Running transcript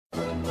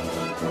Hey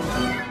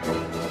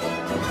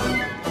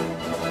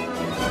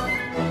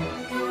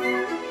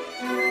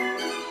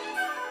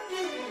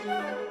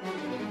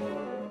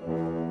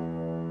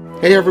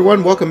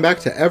everyone, welcome back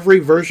to Every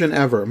Version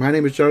Ever. My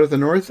name is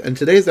Jonathan North, and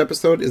today's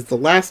episode is the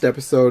last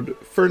episode,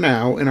 for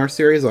now, in our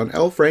series on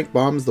L. Frank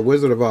Baum's The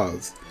Wizard of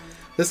Oz.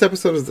 This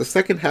episode is the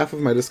second half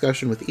of my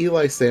discussion with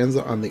Eli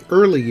Sanza on the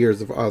early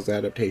years of Oz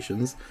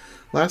adaptations.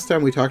 Last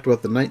time we talked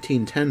about the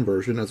 1910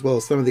 version, as well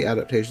as some of the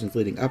adaptations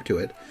leading up to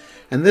it,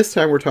 and this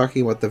time we're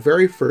talking about the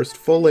very first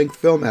full-length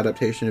film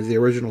adaptation of the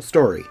original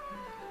story.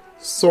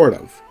 Sort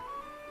of.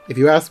 If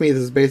you ask me,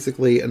 this is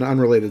basically an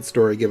unrelated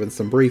story given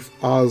some brief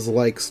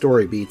Oz-like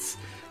story beats,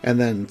 and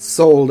then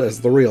sold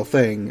as the real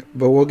thing,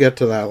 but we'll get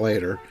to that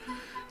later.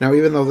 Now,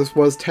 even though this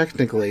was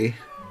technically,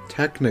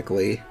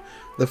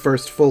 the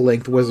first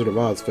full-length Wizard of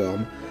Oz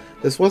film,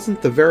 this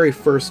wasn't the very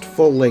first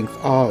full-length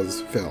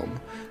Oz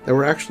film. There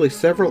were actually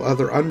several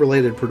other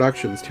unrelated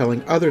productions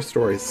telling other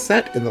stories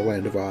set in the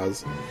Land of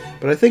Oz,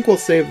 but I think we'll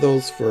save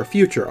those for a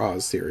future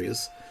Oz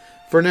series.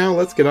 For now,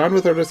 let's get on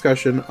with our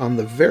discussion on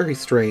the very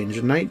strange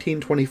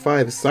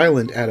 1925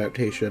 silent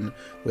adaptation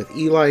with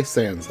Eli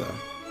Sanza.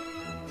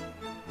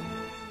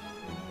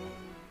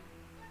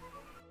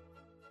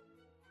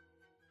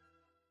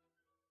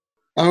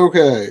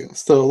 Okay,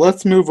 so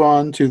let's move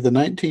on to the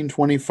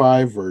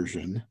 1925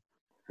 version.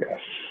 Yes.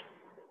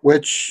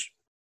 Which,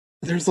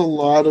 there's a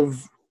lot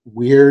of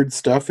weird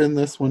stuff in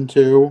this one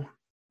too,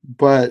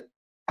 but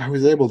I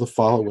was able to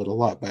follow it a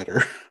lot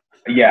better.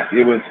 Yes,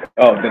 it was.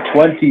 Oh, the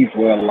 20s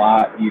were a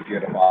lot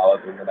easier to follow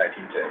than the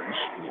 1910s.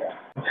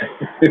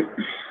 Yeah.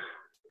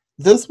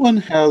 This one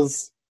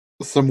has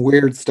some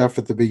weird stuff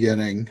at the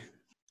beginning,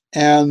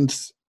 and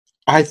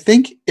I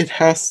think it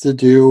has to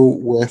do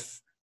with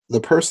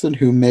the person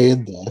who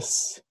made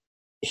this.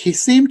 He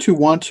seemed to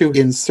want to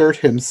insert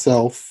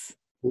himself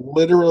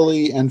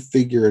literally and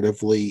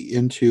figuratively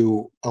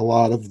into a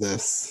lot of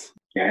this.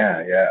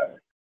 Yeah.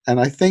 And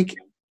I think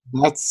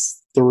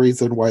that's the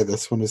reason why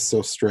this one is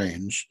so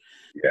strange.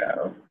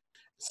 Yeah.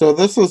 So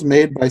this was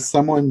made by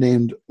someone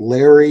named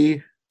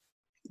Larry.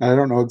 I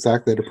don't know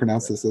exactly how to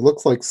pronounce this. It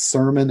looks like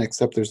Sermon,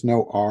 except there's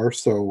no R,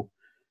 so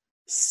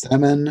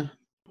Semin.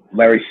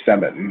 Larry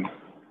Semin.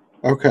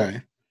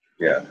 Okay.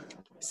 Yeah.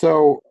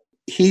 So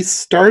he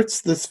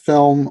starts this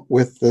film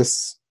with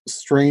this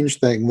strange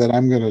thing that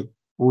I'm going to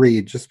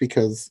read just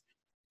because,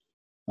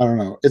 I don't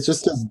know. It's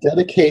just his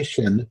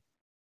dedication.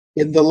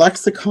 In the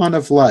lexicon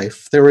of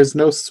life, there is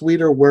no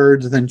sweeter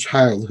word than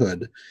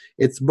childhood,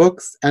 its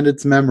books and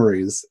its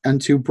memories, and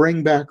to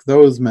bring back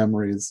those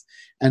memories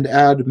and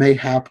add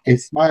mayhap a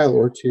smile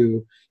or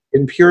two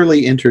in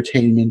purely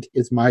entertainment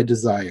is my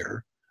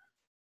desire.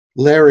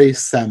 Larry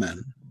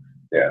Semin.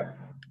 Yeah.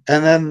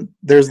 And then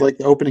there's like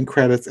the opening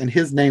credits, and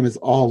his name is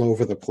all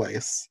over the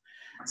place.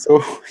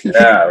 So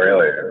Yeah,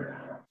 really.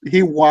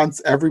 he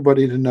wants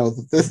everybody to know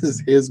that this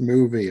is his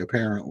movie,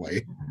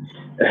 apparently.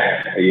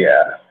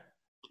 Yeah,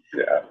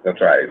 that's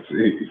right.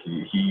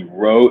 He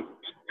wrote,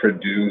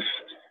 produced,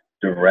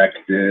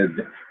 directed,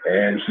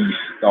 and he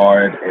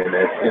starred in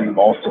it in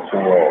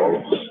multiple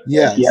roles.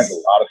 Yes. He had a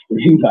lot of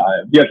screen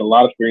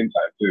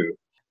time. Too.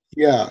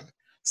 Yeah.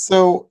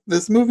 So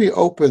this movie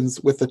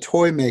opens with a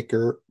toy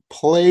maker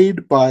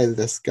played by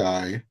this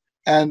guy.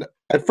 And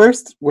at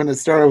first, when it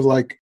started, I was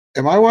like,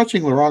 am I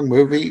watching the wrong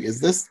movie? Is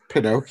this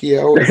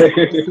Pinocchio? Is it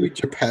supposed to be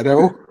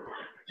Geppetto?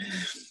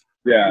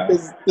 Yeah.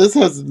 Because this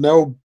has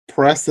no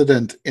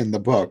precedent in the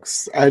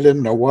books. I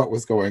didn't know what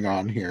was going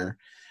on here.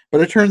 But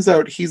it turns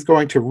out he's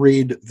going to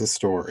read the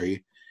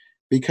story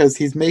because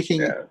he's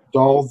making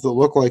dolls that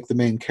look like the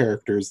main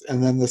characters.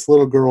 And then this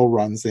little girl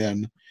runs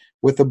in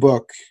with a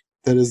book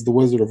that is The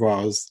Wizard of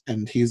Oz,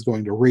 and he's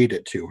going to read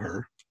it to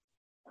her.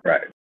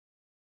 Right.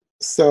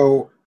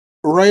 So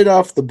right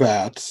off the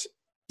bat,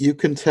 you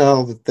can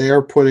tell that they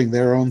are putting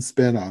their own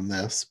spin on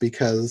this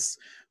because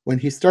when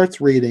he starts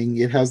reading,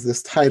 it has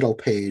this title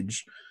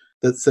page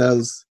that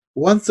says,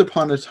 "Once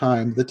upon a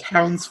time, the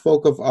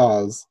townsfolk of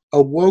Oz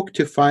awoke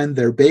to find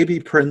their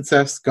baby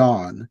princess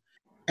gone,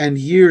 and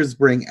years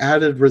bring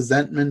added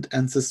resentment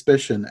and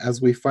suspicion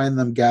as we find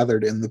them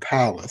gathered in the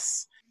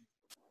palace."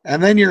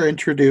 And then you're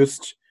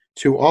introduced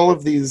to all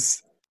of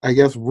these, I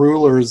guess,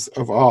 rulers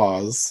of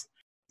Oz.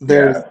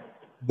 There's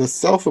the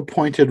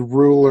self-appointed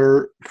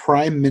ruler,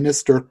 Prime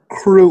Minister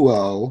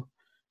Kruel,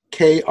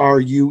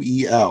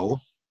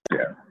 Kruel.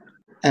 Yeah.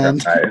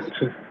 And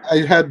I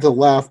had to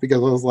laugh because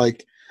I was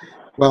like,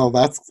 well,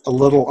 that's a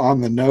little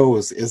on the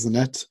nose, isn't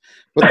it?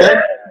 But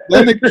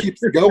then it keeps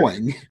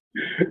going.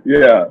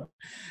 Yeah.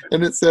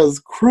 And it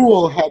says,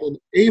 Kruel had an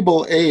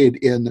able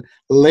aid in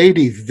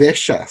Lady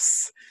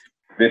Vicious.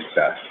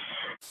 Vicious.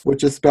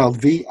 Which is spelled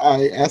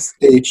Vishus.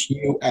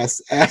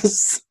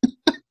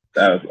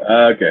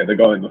 Okay, they're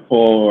going the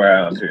full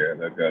round here.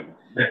 They're good.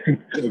 They're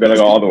going to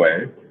go all the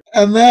way.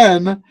 And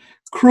then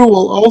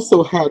Kruel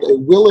also had a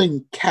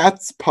willing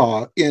cat's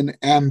paw in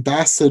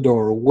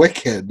Ambassador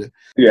Wicked.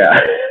 Yeah.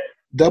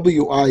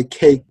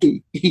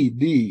 Wikked.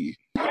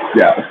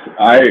 Yes,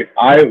 I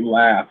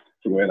laughed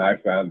when I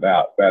found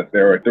out that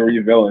there were three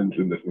villains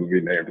in this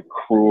movie named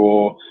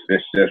Cruel,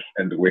 Vicious,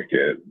 and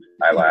Wicked.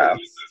 I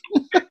laughed.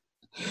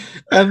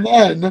 And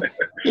then,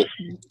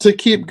 to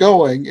keep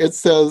going, it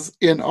says,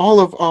 in all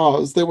of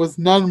Oz, there was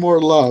none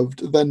more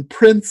loved than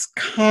Prince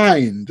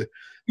Kind,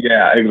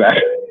 Yeah,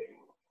 exactly.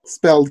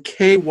 spelled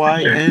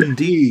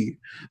Kynd.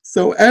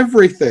 So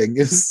everything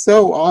is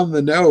so on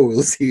the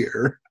nose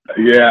here.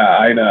 Yeah,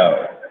 I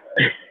know.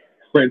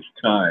 Prince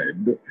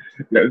Kind.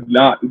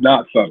 Not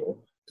subtle.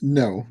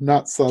 No,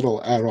 not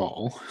subtle at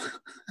all.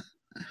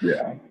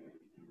 Yeah.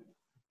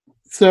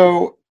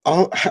 So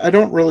I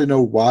don't really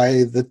know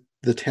why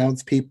the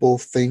townspeople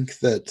think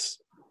that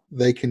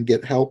they can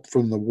get help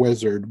from the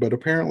wizard, but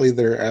apparently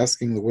they're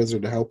asking the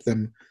wizard to help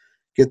them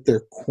get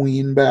their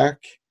queen back.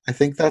 I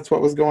think that's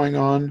what was going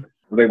on.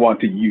 They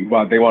wanted to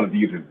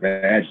use his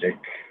magic,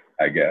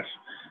 I guess.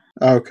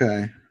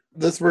 Okay.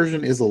 This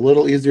version is a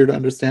little easier to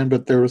understand,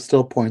 but there were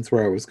still points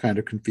where I was kind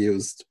of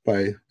confused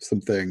by some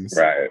things.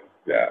 Right.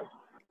 Yeah.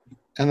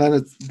 And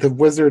then the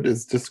wizard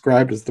is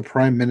described as the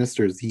prime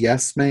minister's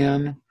yes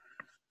man.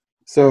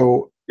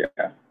 So,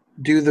 yeah.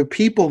 Do the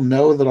people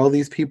know that all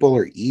these people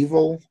are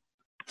evil?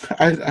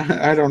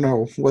 I don't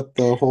know what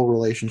the whole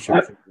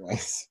relationship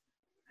was.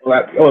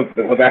 Well,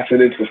 that's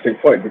an interesting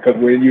point, because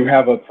when you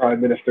have a prime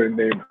minister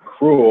named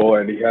Cruel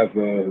and he has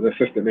an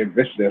assistant named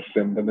Vicious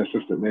and an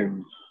assistant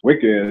named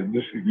Wicked,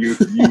 you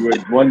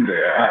would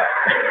wonder,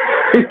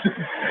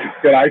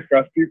 can I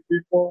trust these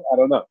people? I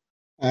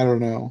don't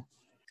know.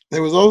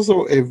 There was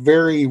also a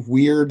very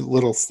weird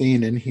little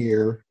scene in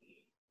here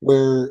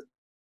where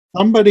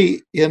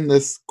somebody in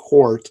this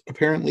court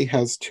apparently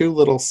has two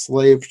little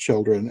slave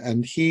children,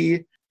 and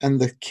he and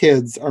the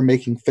kids are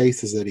making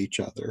faces at each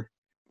other.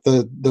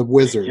 The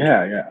wizard.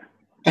 Yeah.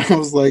 I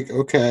was like,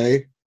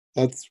 okay,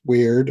 that's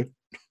weird.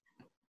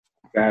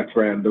 That's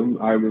random.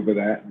 I remember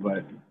that,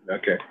 but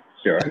okay,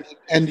 sure.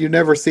 And you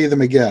never see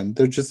them again.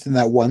 They're just in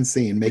that one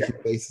scene making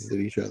faces at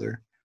each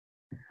other.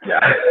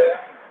 Yeah.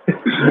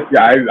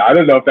 Yeah, I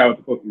don't know if that was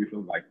supposed to be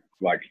some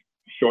like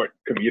short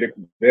comedic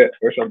bit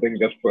or something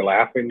just for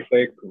laughing's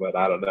sake, but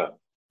I don't know.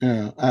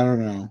 Yeah, I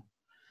don't know.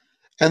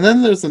 And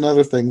then there's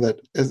another thing that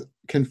is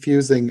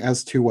confusing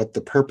as to what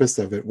the purpose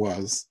of it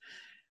was.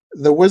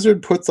 The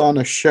wizard puts on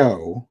a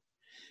show,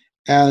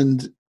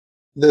 and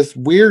this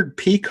weird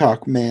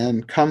peacock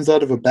man comes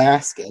out of a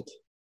basket,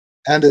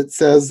 and it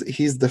says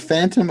he's the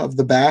Phantom of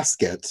the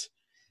Basket,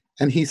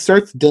 and he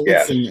starts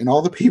dancing, and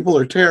all the people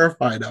are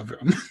terrified of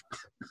him.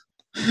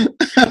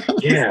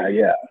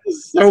 Yeah.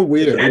 So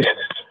weird.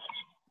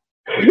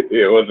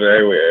 It was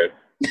very weird.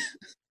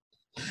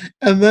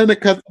 And then it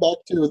cuts back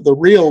to the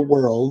real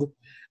world,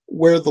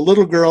 where the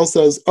little girl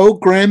says, "Oh,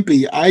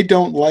 Grampy, I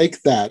don't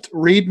like that.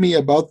 Read me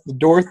about the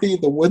Dorothy,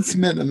 the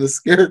Woodsman, and the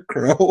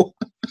Scarecrow."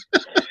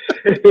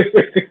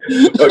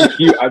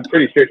 I'm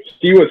pretty sure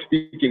she was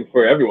speaking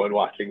for everyone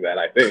watching that,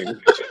 I think.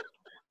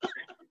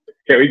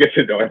 Can we get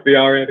to Dorothy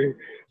already?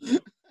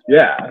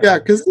 Yeah. Yeah,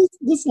 because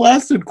this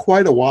lasted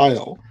quite a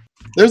while.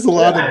 There's a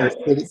lot of this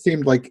that it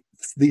seemed like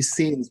these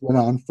scenes went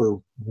on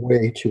for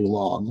way too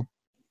long.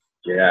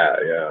 Yeah.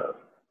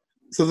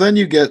 So then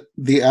you get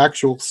the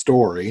actual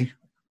story,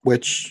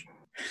 which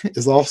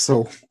is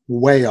also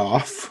way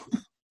off.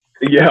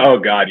 Yeah, oh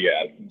God,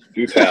 yeah.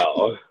 Do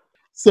tell.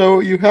 So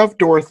you have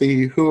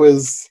Dorothy, who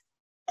is,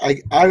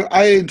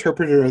 I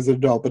interpret her as an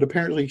adult, but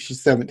apparently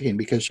she's 17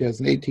 because she has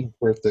an 18th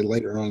birthday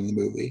later on in the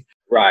movie.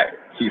 Right,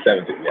 she's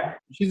 17, yeah.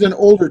 She's an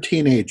older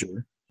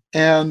teenager,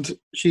 and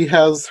she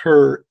has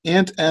her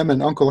Aunt Em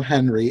and Uncle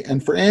Henry,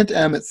 and for Aunt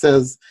Em it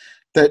says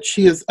that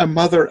she is a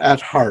mother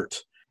at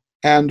heart.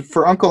 And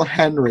for Uncle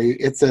Henry,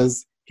 it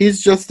says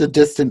he's just a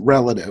distant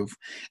relative.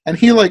 And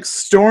he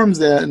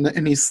storms in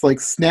and he's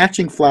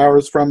snatching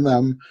flowers from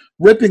them,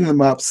 ripping them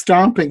up,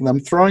 stomping them,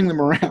 throwing them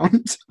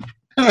around.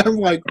 And I'm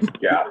like,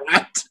 yeah.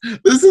 What?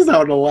 This is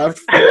out of left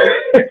field.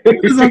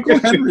 Is Uncle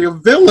Henry a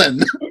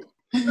villain?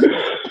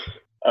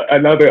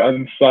 Another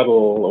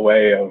unsubtle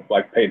way of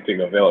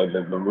painting a villain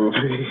in the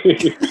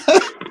movie.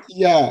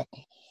 Yeah.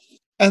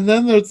 And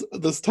then there's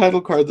this title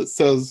card that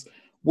says,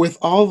 "With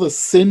all the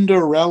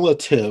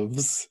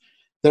Cinderellatives,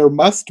 there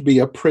must be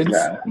a Prince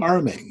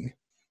Charming."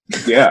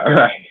 Yeah,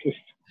 right.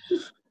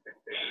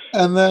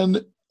 And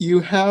then you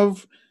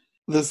have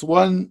this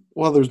one,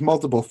 well, there's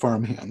multiple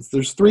farmhands.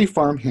 There's 3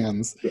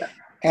 farmhands. Yeah.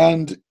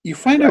 And you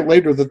find out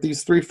later that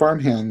these 3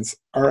 farmhands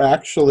are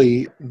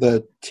actually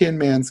the Tin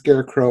Man,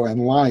 Scarecrow,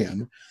 and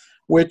Lion,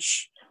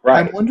 which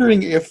I'm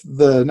wondering if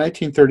the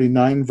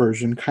 1939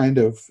 version kind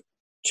of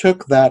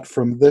took that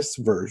from this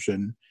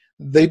version.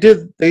 They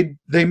did. They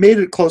made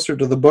it closer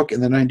to the book in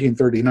the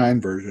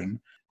 1939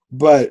 version,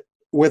 but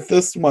with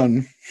this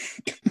one,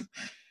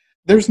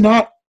 there's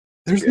not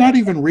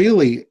even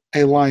really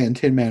a Lion,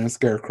 Tin Man, and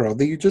Scarecrow.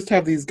 You just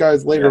have these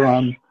guys later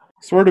on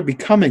sort of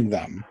becoming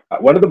them.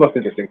 One of the most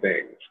interesting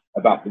things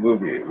about the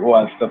movie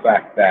was the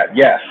fact that,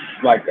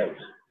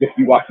 if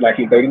you watch the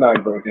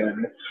 1939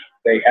 version,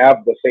 they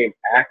have the same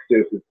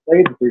actors who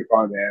played the 3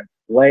 farmhands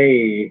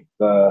play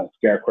the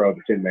Scarecrow,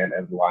 the Tin Man,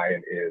 and the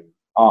Lion in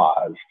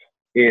Oz.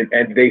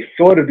 and they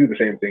sort of do the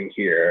same thing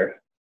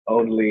here,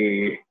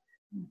 only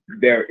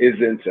there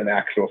isn't an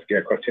actual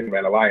Scarecrow Tin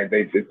Man Alliance.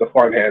 The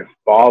farmhands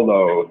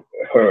follow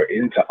her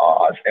into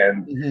Oz,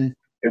 and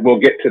Mm-hmm. we'll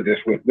get to this.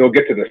 We'll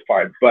get to this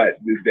part, but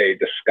they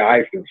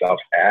disguise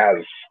themselves as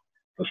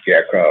the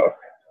Scarecrow,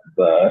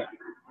 the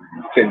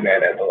Tin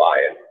Man, and the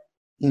Lion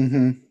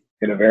Mm-hmm.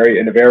 in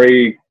a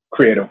very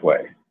creative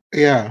way.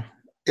 Yeah,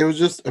 it was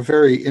just a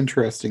very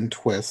interesting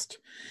twist.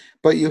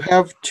 But you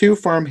have two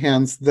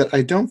farmhands that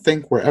I don't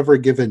think were ever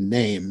given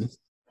names.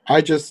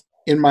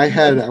 In my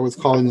head, I was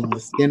calling them the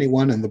skinny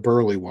one and the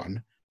burly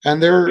one.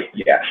 And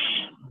Yes.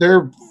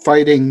 they're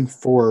fighting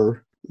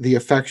for the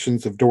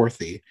affections of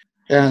Dorothy.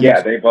 And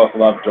Yeah, they both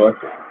love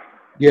Dorothy.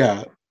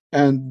 yeah,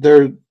 and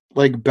they're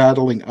like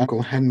battling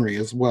Uncle Henry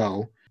as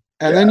well.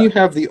 And then Yeah. you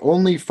have the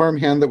only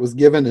farmhand that was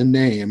given a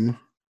name,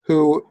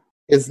 who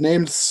is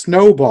named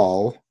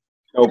Snowball.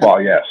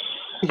 Snowball, yes.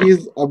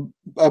 He's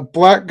a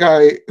black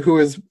guy who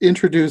is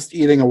introduced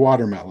eating a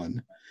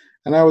watermelon.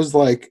 And I was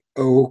like,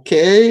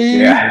 okay.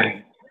 Yeah.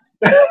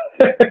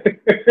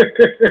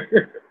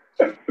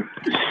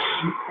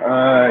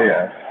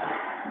 Yeah.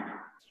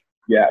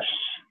 Yes.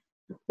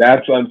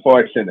 That's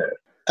unfortunate.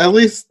 At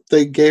least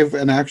they gave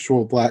an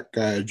actual black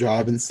guy a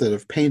job instead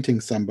of painting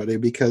somebody,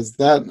 because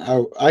that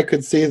I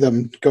could see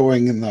them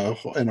going in a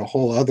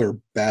whole other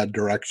bad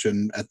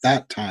direction at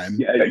that time.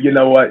 Yeah, you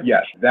know what?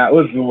 Yes, that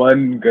was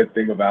one good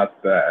thing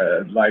about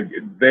the like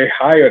they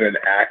hired an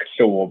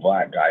actual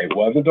black guy. It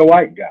wasn't a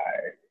white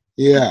guy.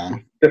 Yeah.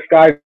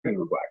 Disguised as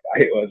a black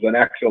guy. It was an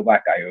actual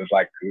black guy. It was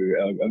like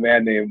a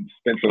man named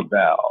Spencer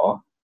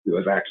Bell, who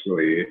was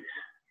actually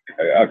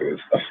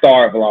a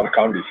star of a lot of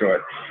comedy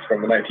shorts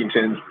from the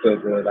 1910s to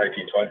the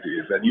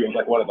 1920s, and he was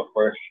like one of the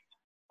first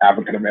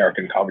African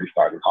American comedy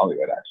stars in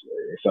Hollywood,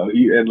 actually. So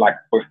he and like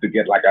supposed to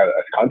get like a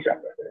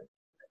contract with it.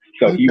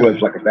 So he was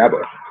like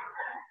established.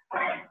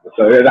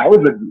 So yeah,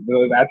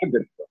 that's a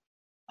good stuff.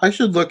 I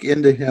should look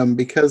into him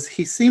because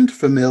he seemed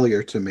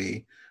familiar to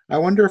me. I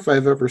wonder if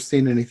I've ever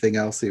seen anything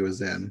else he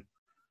was in.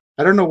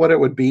 I don't know what it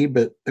would be,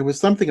 but there was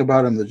something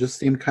about him that just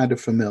seemed kind of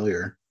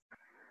familiar.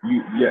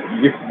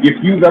 If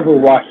you've ever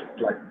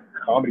watched like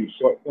comedy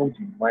short films,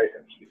 you might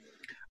have seen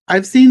it.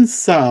 I've seen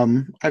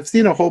some. I've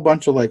seen a whole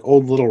bunch of like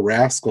Old Little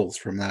Rascals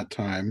from that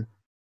time.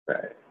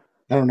 Right.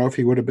 I don't know if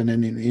he would have been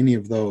in any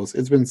of those.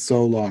 It's been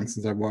so long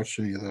since I've watched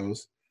any of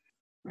those.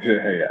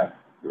 Yeah.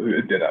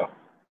 Ditto.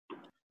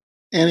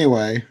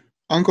 Anyway,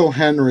 Uncle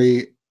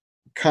Henry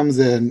comes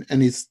in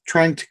and he's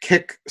trying to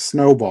kick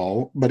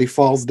Snowball, but he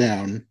falls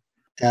down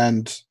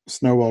and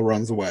Snowball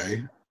runs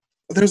away.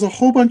 There's a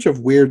whole bunch of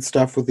weird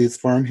stuff with these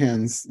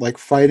farmhands like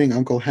fighting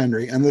Uncle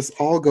Henry, and this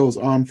all goes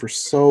on for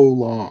so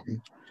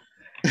long.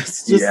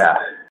 It's just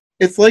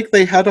It's like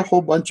they had a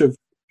whole bunch of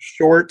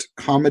short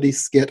comedy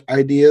skit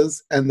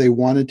ideas and they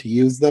wanted to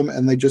use them,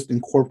 and they just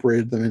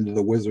incorporated them into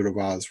the Wizard of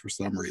Oz for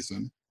some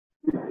reason.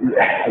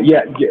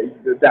 Yeah,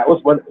 that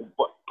was one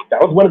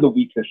of the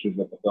weaknesses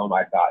of the film,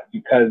 I thought,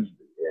 because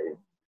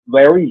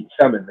Larry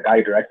Summon, the guy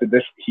who directed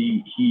this,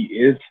 he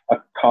is a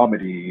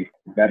comedy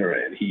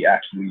veteran. He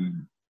actually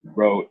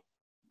wrote,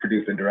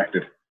 produced, and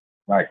directed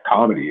like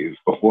comedies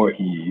before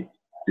he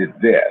did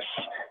this,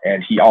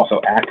 and he also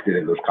acted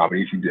in those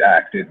comedies. He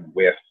acted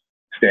with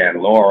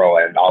Stan Laurel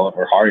and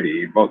Oliver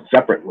Hardy, both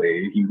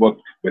separately. He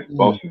worked with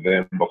both of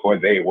them before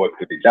they worked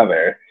with each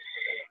other.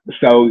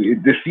 So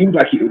this seemed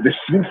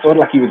sort of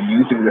like he was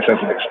using this as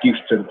an excuse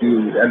to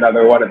do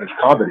another one of his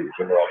comedies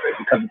a little bit,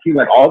 because it seemed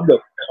like all the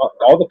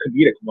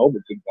comedic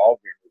moments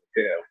involved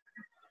with him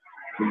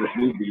in this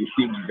movie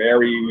seemed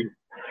very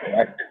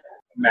like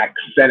Mack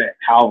Sennett,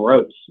 Hal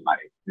Roach. Like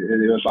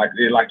it was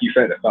like you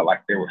said, it felt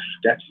like they were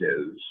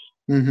sketches.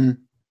 Mm-hmm.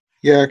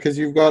 Yeah, because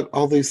you've got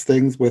all these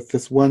things with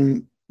the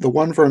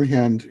one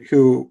farmhand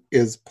who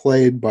is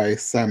played by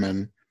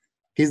Semin.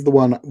 He's the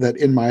one that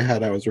in my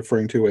head I was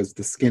referring to as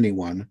the skinny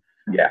one.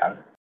 Yeah.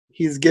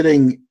 He's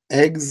getting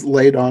eggs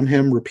laid on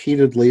him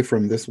repeatedly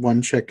from this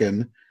one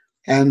chicken,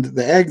 and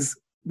the eggs,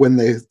 when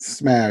they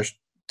smashed,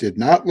 did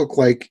not look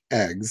like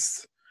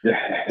eggs.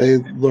 They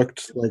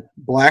looked like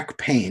black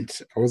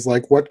paint. I was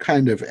like, what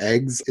kind of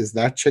eggs is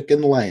that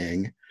chicken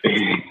laying?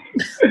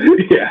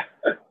 Yeah.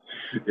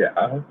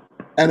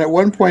 And at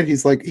one point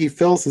he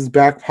fills his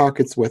back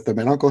pockets with them,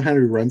 and Uncle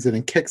Henry runs in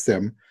and kicks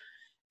him,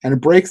 and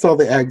it breaks all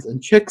the eggs,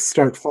 and chicks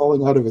start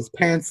falling out of his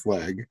pants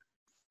leg.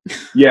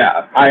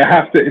 Yeah, I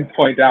have to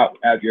point out,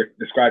 as you're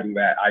describing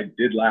that, I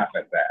did laugh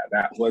at that.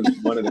 That was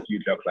one of the few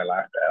jokes I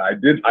laughed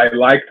at. I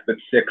liked the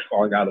chicks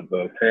falling out of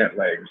the pant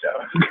legs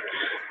joke.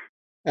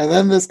 And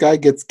then this guy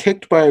gets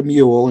kicked by a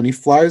mule, and he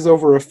flies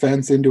over a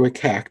fence into a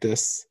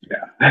cactus.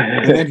 Yeah.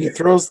 And then he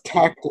throws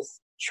cactus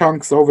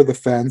chunks over the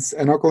fence,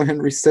 and Uncle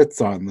Henry sits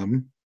on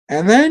them.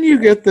 And then you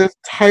get this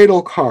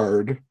title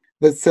card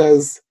that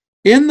says,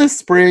 "In the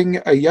spring,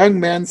 a young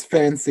man's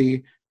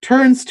fancy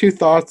turns to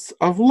thoughts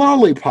of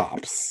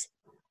lollipops."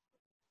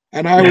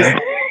 And I was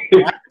like,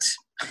 what?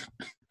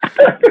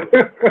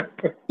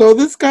 So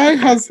this guy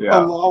has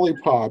a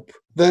lollipop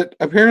that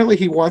apparently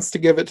he wants to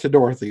give it to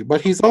Dorothy,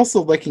 but he's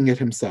also licking it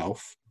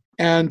himself.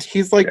 And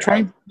he's like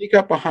trying to sneak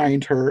up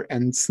behind her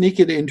and sneak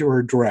it into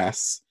her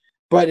dress.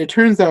 But it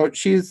turns out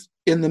she's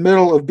in the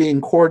middle of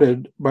being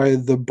courted by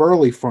the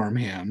burly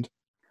farmhand.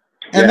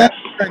 And then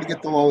trying to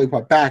get the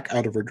lollipop back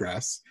out of her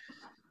dress.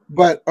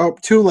 But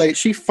too late.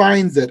 She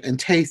finds it and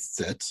tastes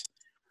it.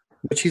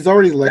 But she's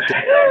already licked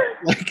it.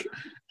 Like,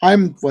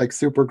 I'm like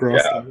super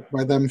grossed out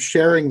by them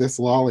sharing this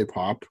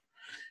lollipop.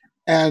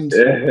 And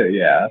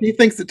he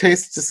thinks it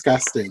tastes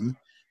disgusting.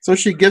 So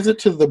she gives it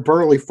to the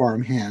burly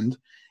farmhand.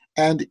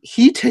 And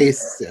he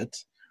tastes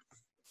it,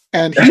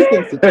 and he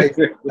thinks it tastes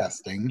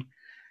disgusting.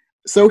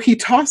 So he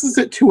tosses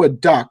it to a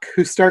duck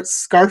who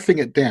starts scarfing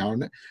it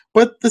down,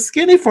 but the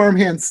skinny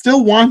farmhand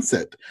still wants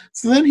it.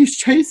 So then he's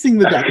chasing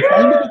the duck,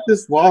 trying to get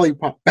this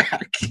lollipop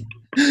back.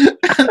 And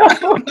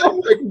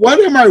I'm like,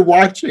 what am I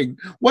watching?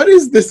 What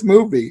is this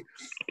movie?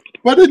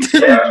 But it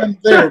didn't end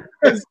there,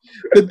 because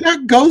the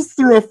duck goes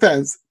through a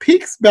fence,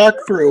 peeks back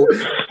through,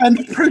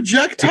 and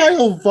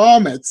projectile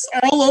vomits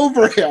all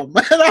over him.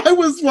 And I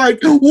was like,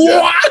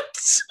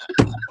 what?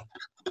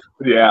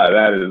 Yeah,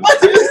 that is.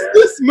 What is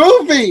this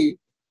movie?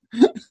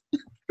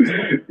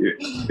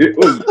 It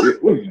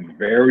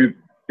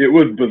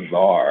was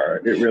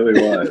bizarre. It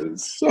really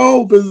was.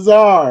 So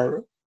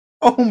bizarre.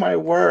 Oh my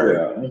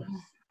word.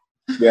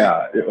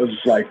 Yeah, it was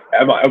like,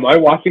 am I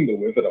watching The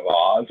Wizard of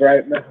Oz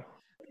right now?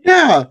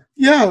 Yeah,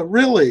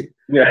 really.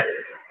 Yeah.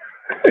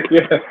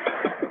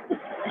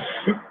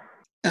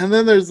 And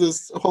then there's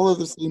this whole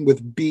other scene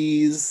with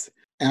bees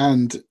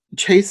and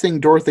chasing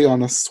Dorothy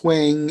on a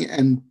swing,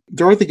 and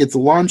Dorothy gets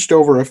launched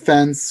over a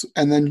fence,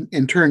 and then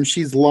in turn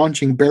she's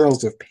launching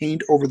barrels of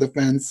paint over the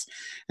fence,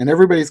 and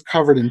everybody's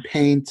covered in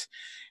paint,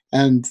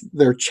 and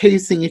they're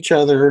chasing each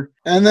other.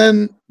 And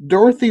then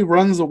Dorothy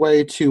runs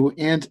away to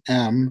Aunt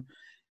Em,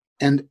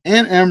 and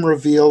Aunt Em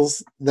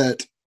reveals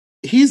that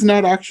he's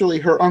not actually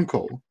her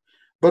uncle,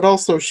 but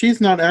also she's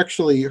not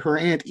actually her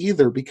aunt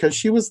either, because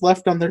she was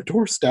left on their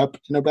doorstep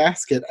in a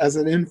basket as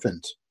an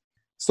infant.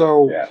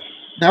 So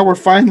now we're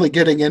finally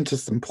getting into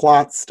some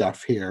plot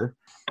stuff here.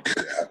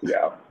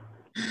 Yeah.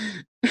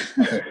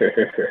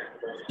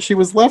 She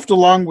was left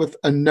along with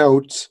a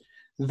note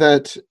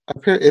that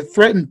it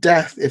threatened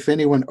death if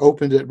anyone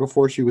opened it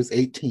before she was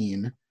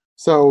 18.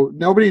 So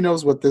nobody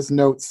knows what this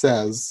note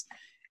says,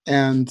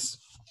 and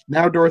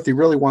now Dorothy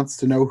really wants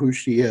to know who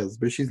she is,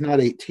 but she's not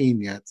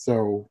 18 yet,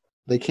 so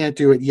they can't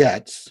do it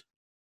yet.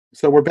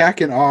 So we're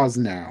back in Oz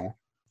now.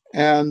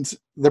 And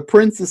the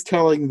prince is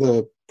telling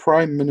the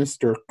Prime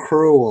Minister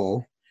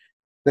Cruel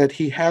that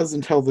he has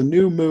until the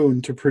new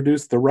moon to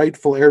produce the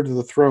rightful heir to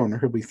the throne, or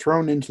he'll be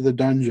thrown into the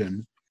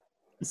dungeon.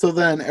 So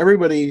then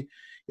everybody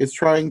is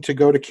trying to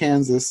go to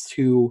Kansas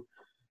to,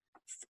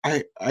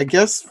 I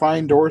guess,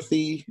 find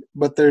Dorothy,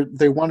 but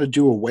they want to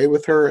do away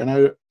with her. And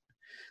I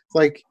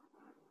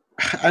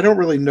don't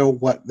really know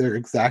what their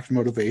exact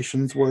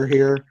motivations were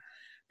here,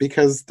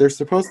 because they're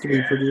supposed to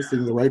be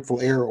producing the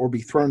rightful heir or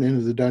be thrown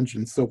into the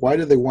dungeon. So why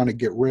do they want to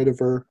get rid of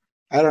her?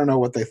 I don't know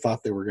what they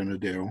thought they were going to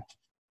do.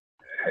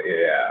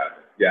 Yeah.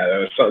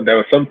 There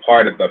was some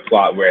part of the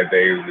plot where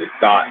they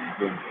thought,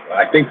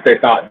 I think they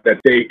thought that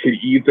they could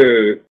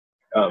either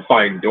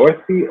find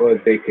Dorothy, or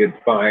they could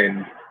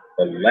find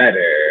the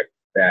letter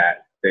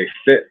that they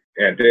sent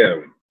Aunt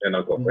Em and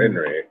Uncle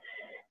Henry.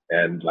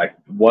 And like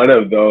one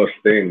of those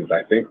things,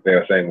 I think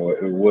they're saying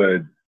it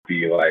would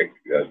be like,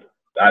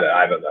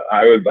 I don't know,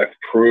 I would like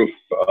proof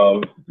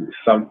of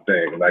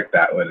something like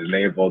that would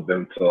enable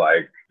them to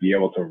like be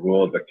able to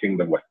rule the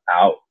kingdom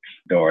without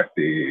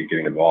Dorothy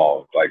getting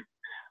involved. Like,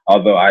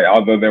 although I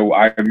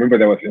remember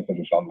there was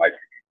emphasis on like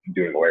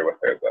doing away with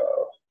her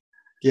though.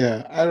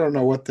 Yeah, I don't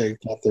know what they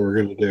thought they were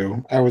going to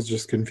do. I was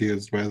just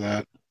confused by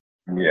that.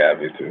 Yeah,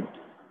 me too.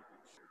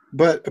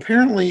 But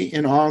apparently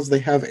in Oz they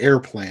have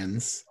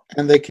airplanes,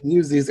 and they can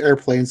use these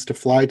airplanes to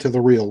fly to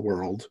the real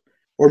world.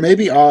 Or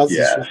maybe Oz is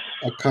just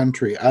a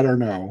country, I don't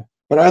know.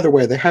 But either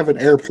way, they have an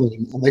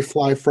airplane, and they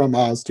fly from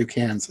Oz to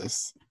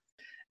Kansas.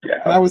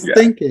 And I was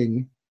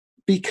thinking,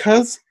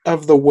 because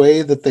of the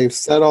way that they've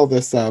set all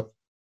this up,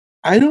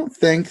 I don't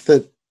think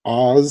that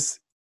Oz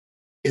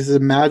is a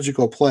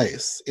magical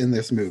place in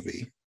this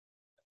movie.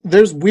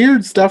 There's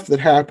weird stuff that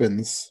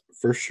happens,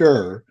 for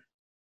sure,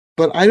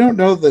 but I don't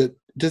know that,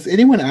 does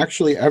anyone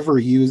actually ever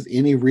use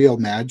any real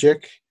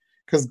magic?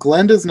 Because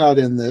Glenda's not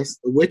in this,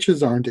 the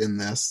witches aren't in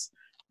this,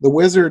 the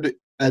wizard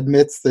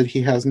admits that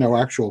he has no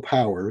actual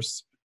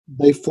powers.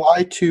 They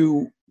fly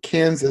to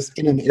Kansas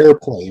in an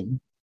airplane.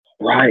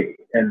 Right,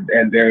 and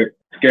their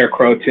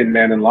Scarecrow, Tin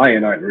Man, and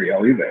Lion aren't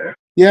real either.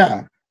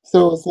 Yeah,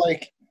 so it's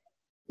like,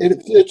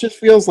 it just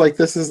feels like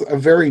this is a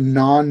very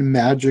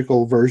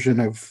non-magical version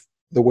of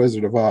The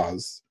Wizard of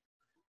Oz.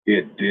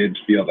 It did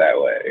feel that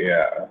way,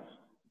 yeah.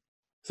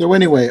 So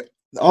anyway,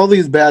 all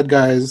these bad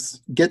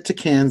guys get to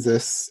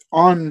Kansas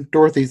on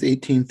Dorothy's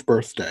 18th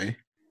birthday,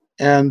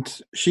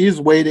 and she's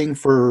waiting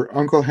for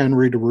Uncle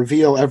Henry to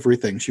reveal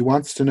everything. She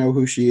wants to know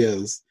who she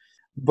is,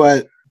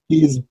 but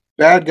these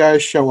bad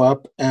guys show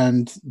up,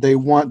 and they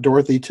want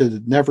Dorothy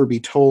to never be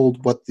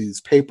told what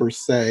these papers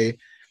say,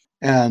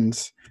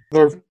 and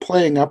they're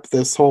playing up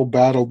this whole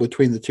battle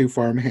between the two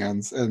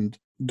farmhands, and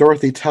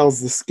Dorothy tells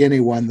the skinny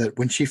one that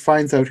when she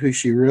finds out who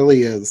she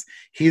really is,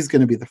 he's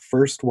going to be the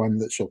first one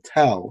that she'll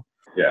tell.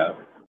 Yeah.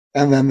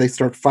 And then they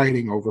start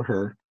fighting over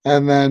her.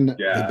 And then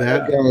the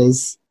bad Yeah.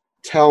 guys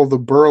tell the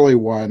burly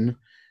one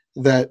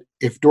that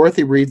if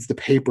Dorothy reads the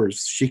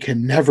papers, she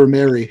can never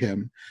marry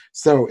him.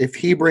 So if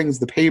he brings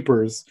the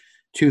papers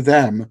to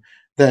them,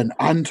 then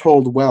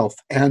untold wealth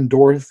and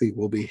Dorothy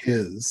will be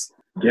his.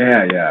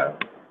 Yeah.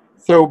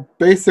 So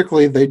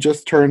basically, they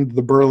just turned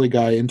the burly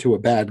guy into a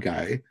bad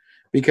guy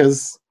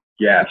because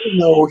Yes. even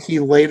though he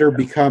later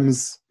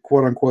becomes,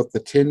 quote unquote, the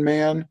Tin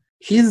Man,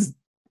 he's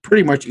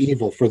pretty much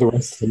evil for the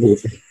rest of the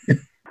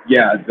movie.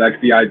 Yeah, like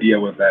the idea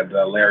was that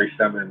Larry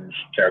Simmons'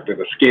 character,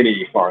 the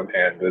skinny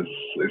farmhand, is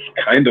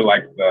kind of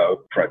like the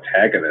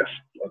protagonist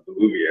of the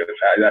movie.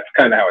 That's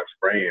kind of how it's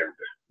framed.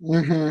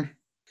 Mm-hmm.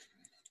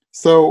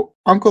 So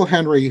Uncle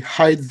Henry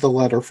hides the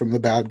letter from the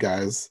bad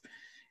guys,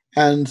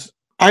 and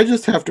I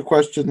just have to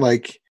question,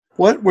 like,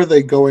 what were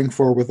they going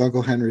for with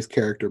Uncle Henry's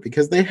character?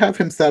 Because they have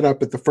him set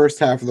up at the first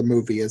half of the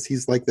movie as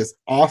he's like this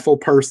awful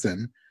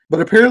person,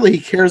 but apparently he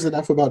cares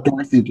enough about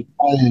Dorothy to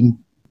find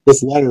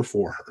this letter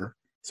for her.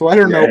 So I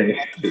don't know.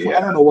 Yeah.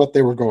 I don't know what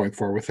they were going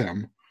for with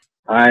him.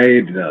 I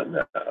don't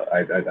know.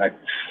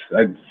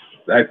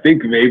 I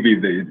think maybe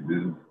they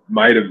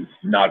might have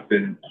not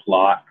been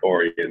plot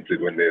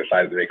oriented when they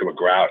decided to make him a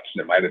grouch.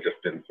 It might have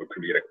just been for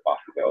comedic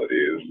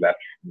possibilities. That's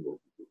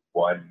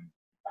one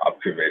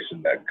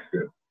observation that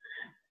could.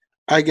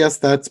 I guess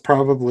that's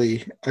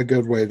probably a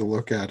good way to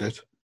look at it,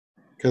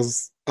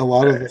 because a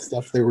lot of the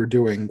stuff they were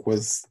doing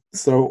was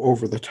so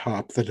over the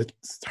top that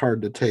it's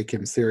hard to take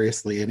him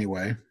seriously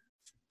anyway.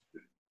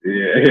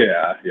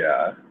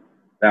 Yeah.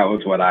 That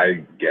was what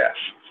I guessed.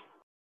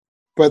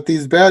 But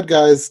these bad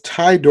guys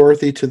tie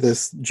Dorothy to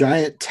this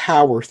giant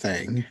tower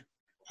thing.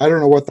 I don't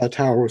know what that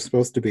tower was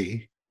supposed to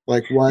be.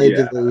 Like, why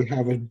did they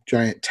have a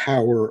giant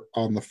tower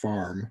on the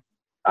farm?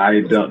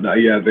 I don't know.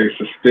 Yeah, they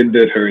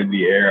suspended her in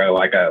the air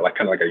like kind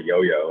of like a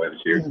yo-yo, and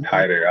she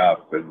tied her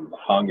up and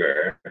hung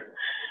her.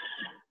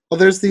 Well,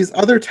 there's these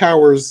other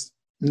towers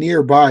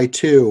nearby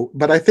too,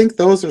 but I think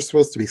those are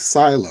supposed to be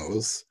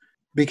silos,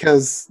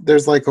 because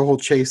there's like a whole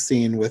chase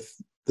scene with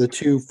the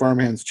two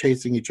farmhands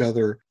chasing each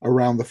other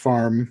around the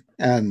farm,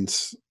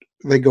 and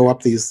they go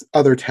up these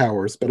other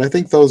towers, but I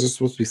think those are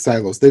supposed to be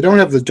silos. They don't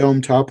have the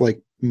dome top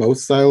like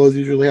most silos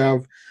usually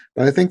have,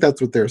 but I think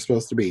that's what they're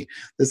supposed to be.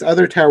 This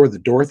other tower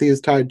that Dorothy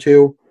is tied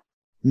to,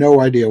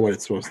 no idea what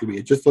it's supposed to be.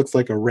 It just looks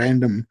like a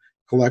random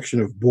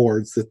collection of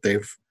boards that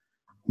they've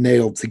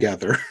nailed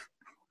together.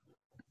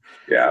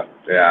 Yeah,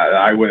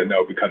 I wouldn't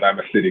know because I'm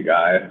a city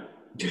guy.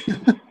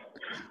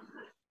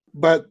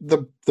 But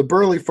the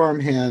burly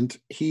farmhand,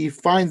 he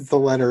finds the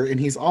letter and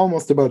he's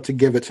almost about to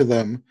give it to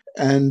them,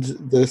 and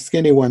the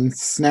skinny one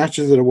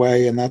snatches it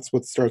away, and that's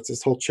what starts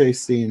this whole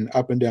chase scene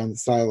up and down the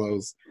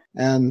silos.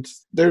 And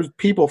there's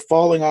people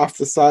falling off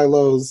the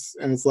silos,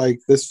 and it's like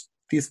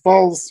these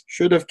falls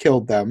should have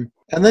killed them.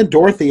 And then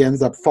Dorothy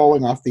ends up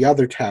falling off the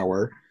other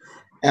tower,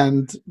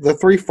 and the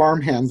three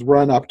farmhands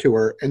run up to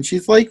her, and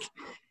she's like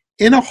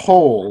in a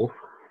hole.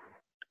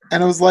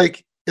 And I was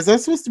like, is that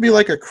supposed to be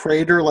like a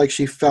crater? Like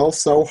she fell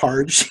so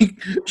hard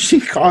she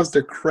caused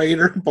a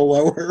crater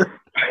below her?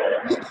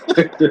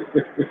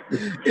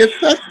 If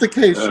that's the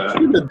case, she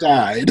should have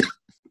died.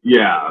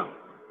 Yeah.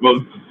 Well,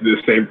 the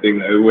same thing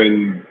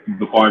when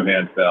the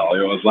farmhand fell. It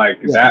was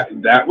like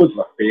that was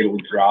a fatal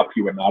drop.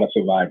 He would not have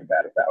survived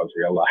that if that was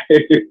real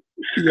life.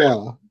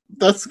 Yeah.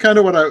 That's kind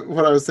of what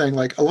I was saying.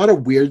 Like, a lot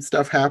of weird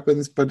stuff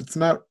happens, but it's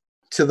not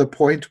to the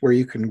point where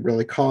you can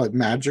really call it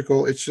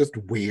magical. It's just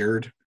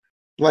weird.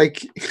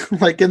 Like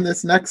in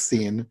this next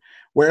scene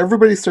where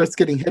everybody starts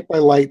getting hit by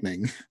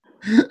lightning.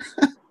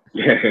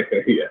 Yeah.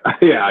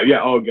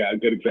 Oh,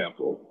 God, good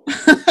example.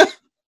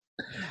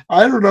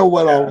 I don't know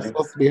what all is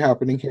supposed to be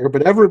happening here,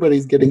 but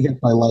everybody's getting hit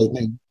by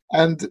lightning.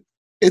 And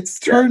it's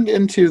turned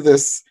into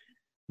this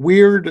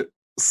weird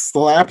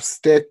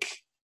slapstick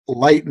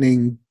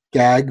lightning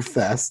gag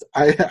fest.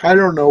 I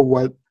don't know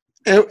what...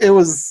 It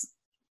was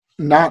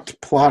not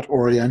plot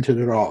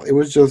oriented at all. It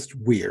was just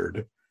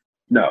weird.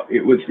 No,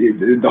 it was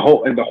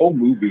the whole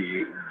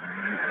movie.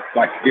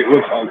 Like, it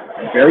was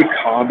very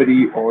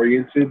comedy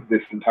oriented,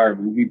 this entire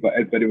movie, but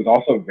it was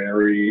also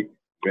very,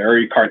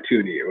 very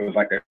cartoony. It was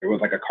like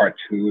a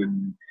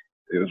cartoon.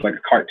 It was like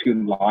a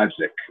cartoon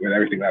logic with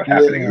everything that was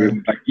happening. It was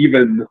like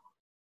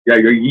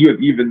you have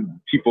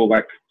even people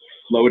like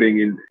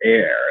floating in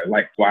air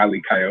like Wile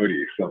E.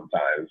 Coyote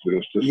sometimes. It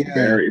was just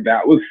very.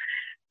 That was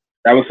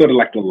sort of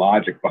like the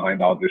logic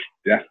behind all this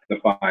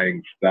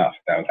death-defying stuff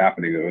that was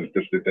happening. It was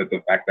just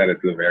the fact that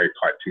it's a very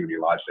cartoony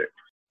logic.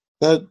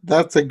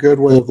 That's a good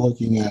way of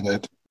looking at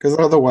it, because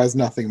otherwise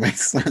nothing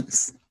makes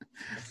sense.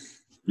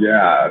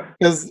 Yeah.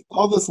 Because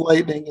all this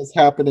lightning is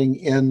happening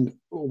in,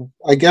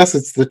 I guess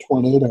it's the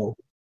tornado,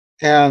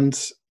 and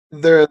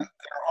they're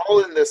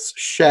all in this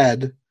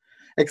shed,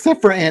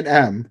 except for Aunt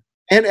Em.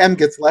 Aunt Em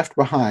gets left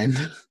behind.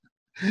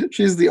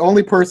 She's the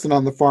only person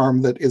on the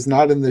farm that is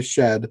not in this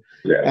shed,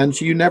 Yeah. and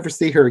you never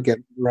see her again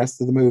for the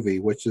rest of the movie,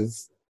 which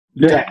is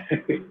dumb.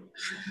 Yeah.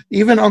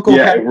 Even Uncle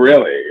Yeah, Henry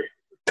really.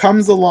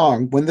 comes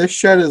along when this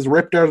shed is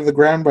ripped out of the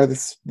ground by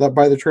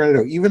the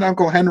tornado. Even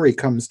Uncle Henry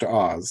comes to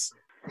Oz.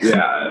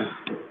 Yeah.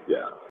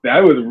 Yeah.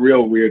 That was a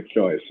real weird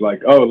choice.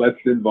 Like, oh, let's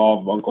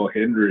involve Uncle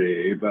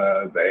Henry,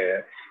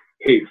 the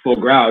hateful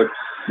grouse,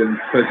 and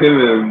put him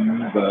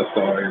in the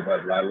story,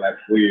 but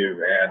let's leave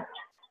and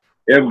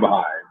him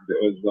behind.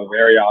 It was a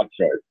very odd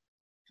choice.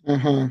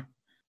 Uh-huh.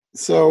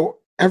 So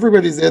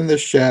everybody's in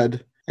this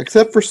shed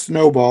except for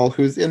Snowball,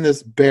 who's in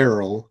this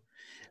barrel.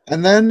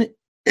 And then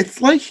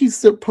it's like he's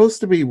supposed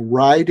to be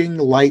riding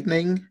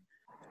lightning.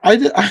 I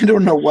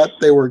don't know what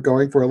they were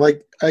going for.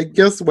 Like, I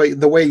guess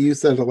the way you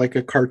said it, like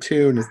a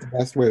cartoon, is the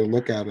best way to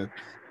look at it.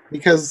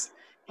 Because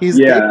he's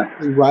Yeah.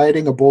 basically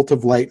riding a bolt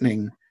of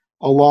lightning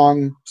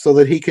along so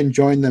that he can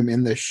join them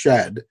in this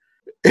shed.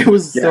 It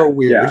was so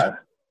weird. Yeah.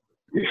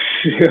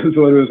 It was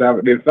what was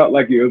happening. It felt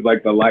like it was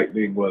like the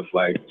lightning was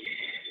like,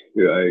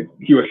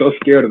 he was so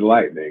scared of the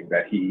lightning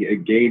that he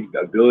gained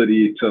the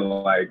ability to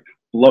like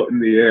float in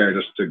the air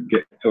just to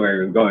get to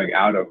where he was going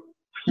out of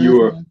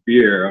pure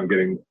fear of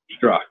getting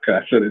struck.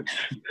 That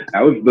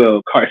was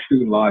the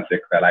cartoon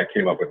logic that I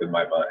came up with in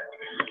my mind.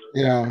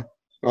 Yeah.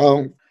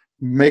 Well,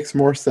 makes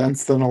more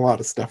sense than a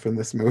lot of stuff in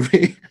this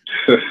movie.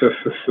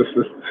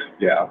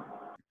 Yeah.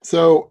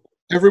 So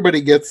everybody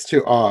gets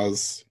to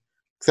Oz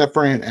except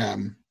for Aunt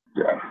Em.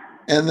 Yeah.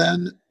 And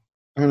then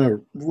I'm going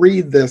to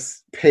read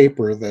this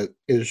paper that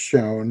is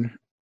shown.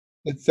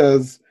 It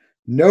says,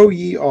 "Know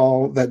ye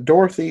all that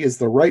Dorothy is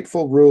the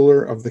rightful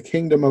ruler of the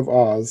kingdom of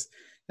Oz,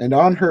 and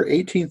on her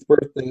 18th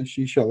birthday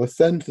she shall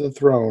ascend to the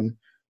throne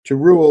to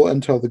rule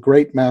until the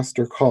great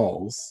master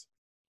calls."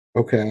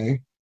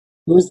 Okay.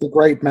 Who's the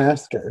great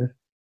master?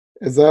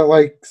 Is that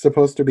like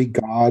supposed to be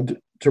God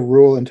to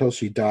rule until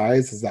she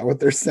dies? Is that what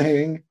they're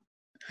saying?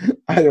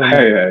 I don't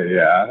know.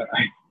 Yeah.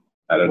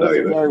 I don't know That's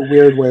a either. very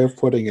weird way of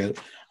putting it.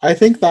 I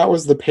think that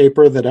was the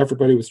paper that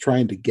everybody was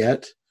trying to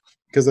get,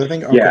 because I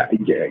think Uncle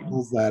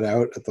pulls that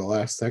out at the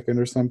last second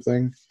or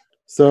something.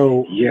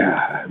 So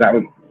yeah, that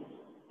was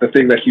the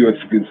thing that he was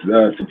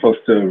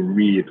supposed to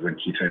read when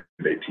she turned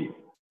 18.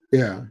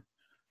 Yeah.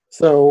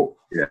 So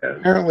Yeah.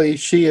 apparently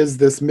she is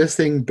this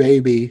missing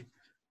baby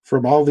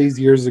from all these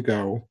years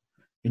ago,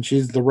 and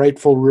she's the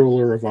rightful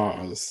ruler of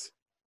Oz.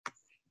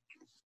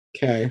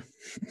 Okay.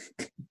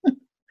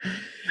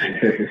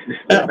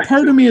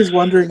 Part of me is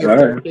wondering if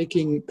they're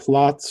taking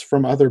plots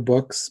from other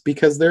books,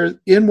 because there,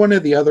 in one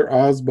of the other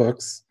Oz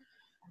books,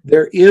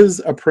 there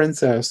is a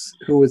princess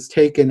who was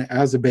taken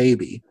as a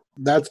baby.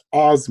 That's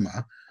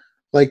Ozma.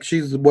 Like,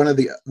 she's one of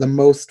the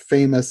most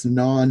famous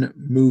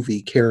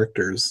non-movie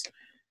characters,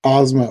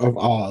 Ozma of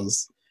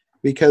Oz.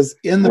 Because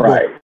in the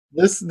book,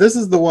 this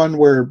is the one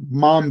where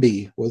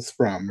Mombi was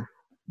from,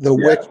 the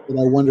witch that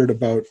I wondered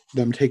about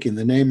them taking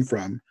the name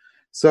from.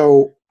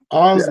 So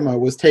Ozma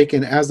was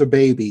taken as a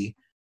baby,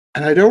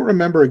 and I don't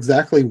remember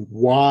exactly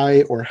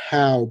why or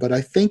how, but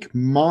I think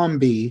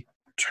Mombi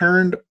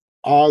turned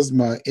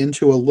Ozma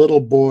into a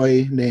little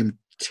boy named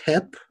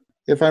Tip,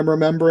 if I'm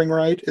remembering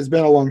right. It's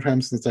been a long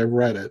time since I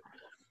read it.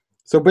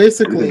 So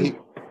basically,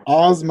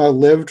 Ozma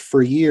lived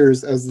for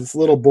years as this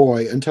little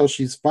boy until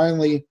she's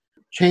finally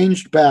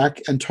changed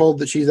back and told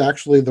that she's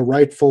actually the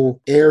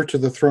rightful heir to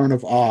the throne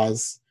of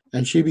Oz,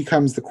 and she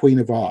becomes the Queen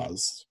of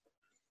Oz.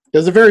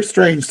 It's a very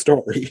strange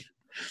story.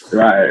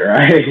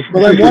 Right.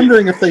 But I'm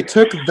wondering if they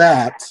took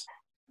that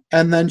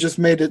and then just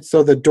made it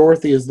so that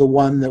Dorothy is the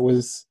one that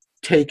was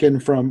taken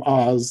from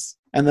Oz,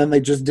 and then they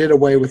just did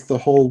away with the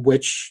whole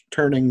witch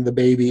turning the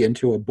baby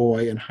into a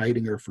boy and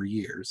hiding her for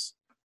years.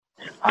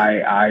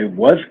 I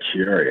was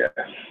curious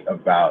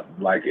about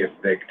like if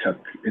they took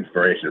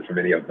inspiration from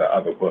any of the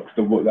other books,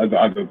 the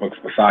other books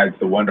besides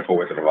The Wonderful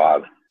Wizard of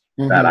Oz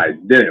that I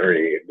didn't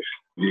read,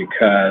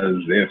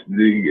 because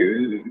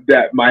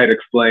that might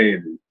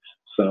explain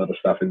some of the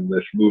stuff in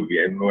this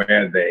movie and where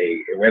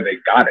they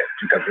got it,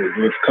 because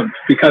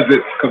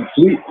it's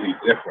completely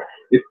different.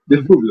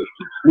 This movie is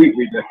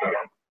completely different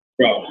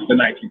from the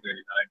 1939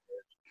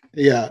 version.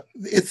 Yeah,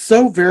 it's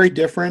so very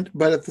different,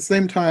 but at the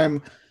same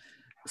time,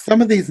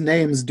 some of these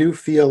names do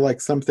feel like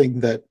something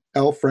that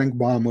L. Frank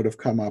Baum would have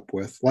come up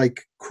with,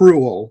 like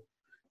Cruel.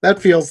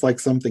 That feels like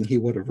something he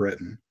would have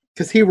written,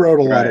 because he wrote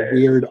a lot of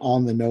weird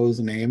on-the-nose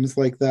names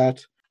like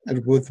that,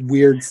 and with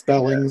weird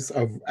spellings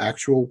of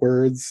actual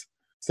words.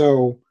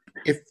 So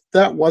if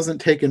that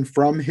wasn't taken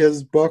from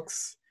his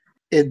books,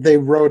 they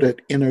wrote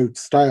it in a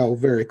style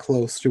very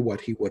close to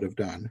what he would have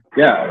done.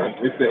 Yeah,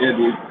 if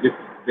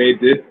they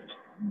did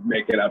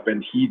make it up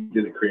and he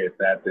didn't create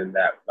that, then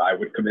that I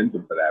would commend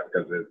them for that,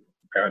 because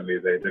apparently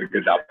they did a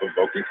good job of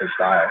evoking his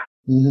style.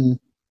 Mm-hmm.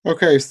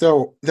 Okay,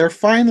 so they're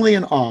finally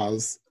in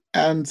Oz,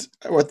 and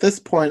at this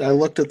point I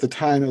looked at the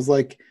time, I was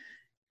like,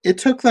 it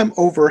took them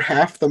over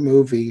half the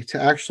movie to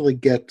actually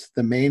get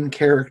the main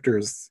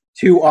characters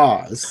to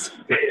Oz.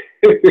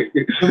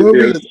 The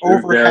movie is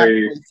over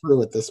halfway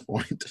through at this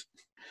point.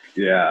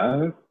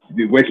 Yeah.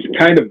 which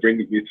kind of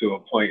brings me to a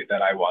point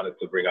that I wanted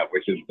to bring up,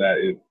 which is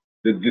that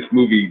this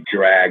movie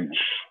drags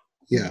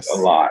a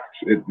lot.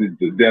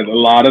 There's a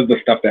lot of the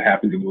stuff that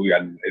happens in the movie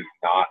is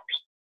not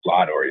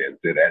plot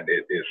oriented, and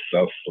it is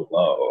so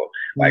slow.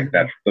 Like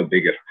that's the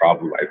biggest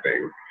problem, I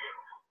think.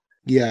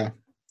 Yeah,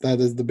 that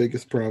is the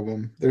biggest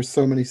problem. There's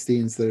so many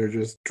scenes that are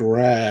just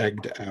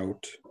dragged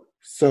out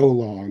so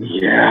long.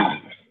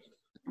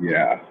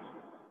 Yeah.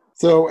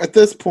 So at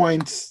this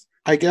point,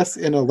 I guess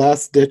in a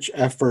last-ditch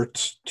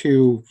effort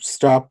to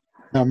stop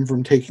them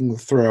from taking the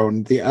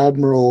throne, the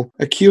Admiral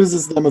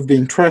accuses them of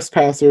being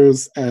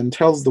trespassers and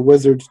tells the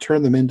wizard to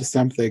turn them into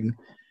something,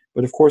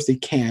 but of course he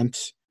can't.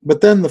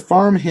 But then the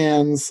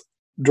farmhands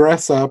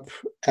dress up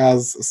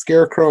as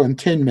Scarecrow and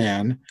Tin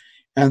Man,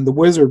 and the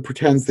wizard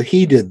pretends that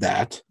he did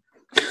that.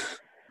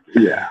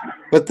 Yeah.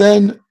 But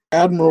then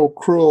Admiral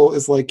Cruel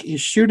is like,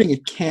 he's shooting a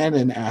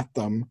cannon at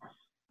them,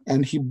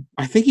 and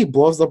I think he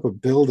blows up a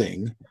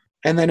building,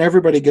 and then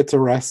everybody gets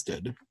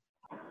arrested.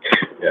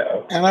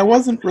 Yeah. And I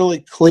wasn't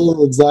really clear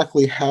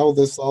exactly how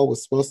this all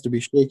was supposed to be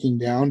shaking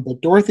down,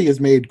 but Dorothy is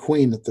made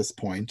queen at this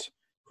point.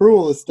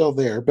 Cruel is still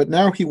there, but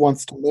now he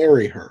wants to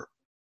marry her.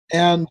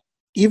 And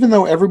even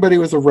though everybody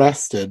was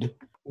arrested,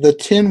 the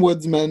Tin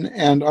Woodsman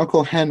and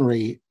Uncle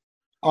Henry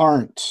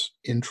aren't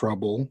in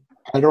trouble.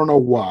 I don't know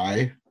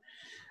why,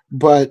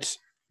 but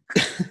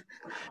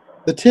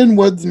the Tin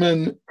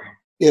Woodsman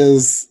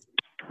is...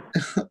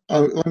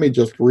 let me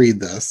just read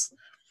this.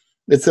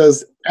 It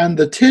says, and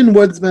the Tin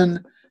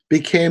Woodsman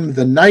became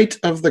the Knight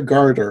of the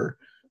Garter,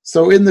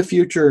 so in the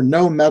future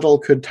no metal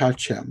could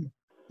touch him.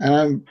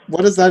 And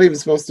what is that even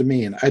supposed to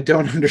mean? I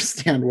don't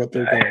understand what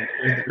they're going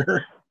for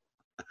there.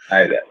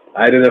 I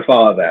didn't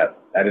follow that.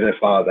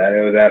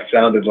 That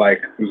sounded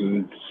like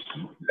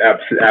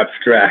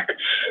abstract,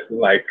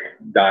 like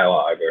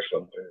dialogue or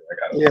something. Like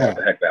I don't know what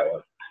the heck that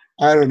was.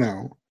 I don't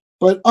know.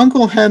 But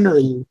Uncle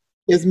Henry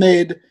is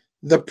made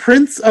the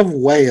Prince of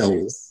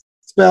Wales,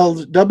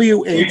 spelled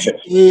Whales.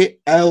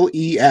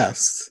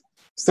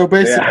 So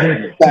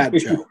basically, fat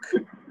joke.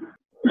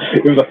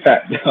 It was a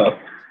fat joke.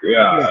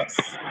 Yeah. Yes.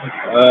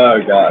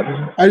 Oh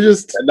God. I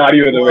just not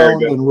even a very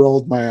good. And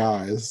rolled my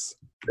eyes.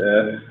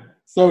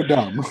 So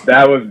dumb.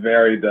 That was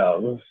very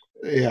dumb.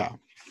 Yeah.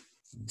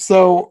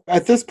 So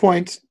at this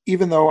point,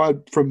 even though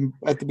at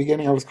the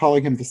beginning I was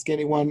calling him the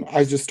skinny one,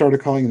 I just started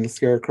calling him the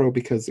Scarecrow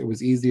because it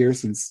was easier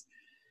since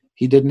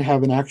he didn't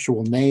have an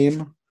actual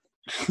name.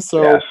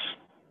 So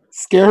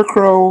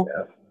Scarecrow,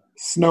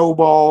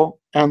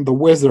 Snowball, and the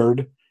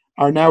Wizard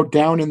are now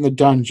down in the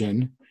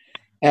dungeon,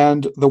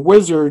 and the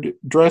Wizard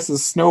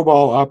dresses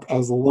Snowball up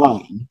as a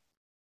lion.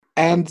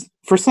 And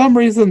for some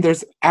reason,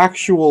 there's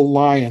actual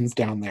lions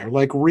down there,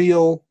 like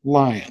real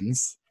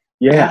lions.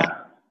 Yeah.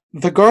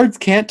 And the guards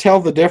can't tell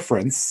the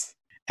difference,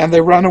 and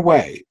they run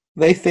away.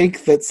 They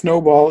think that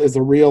Snowball is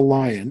a real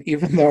lion,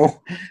 even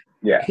though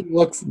he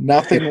looks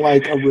nothing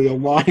like a real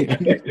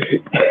lion.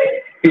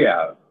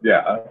 Yeah.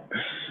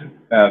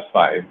 That's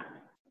fine.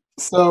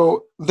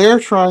 So they're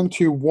trying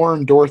to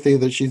warn Dorothy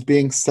that she's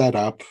being set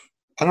up.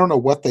 I don't know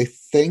what they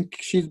think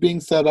she's being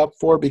set up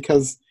for,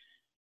 because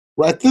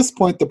at this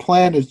point the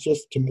plan is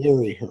just to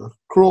marry her.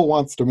 Cruel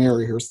wants to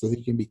marry her so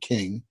he can be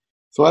king.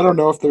 So I don't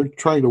know if they're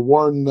trying to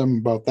warn them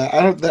about that.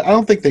 I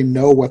don't think they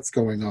know what's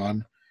going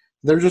on.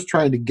 They're just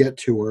trying to get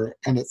to her,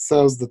 and it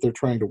says that they're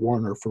trying to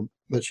warn her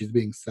that she's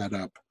being set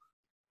up.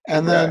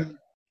 And then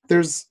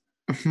there's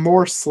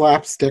more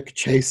slapstick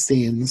chase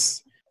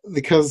scenes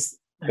because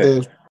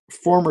the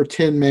former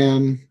Tin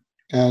Man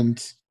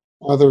and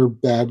other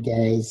bad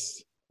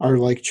guys are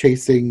like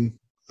chasing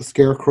the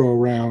Scarecrow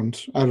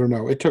around. I don't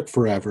know. It took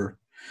forever.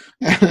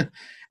 And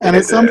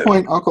at some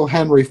point, Uncle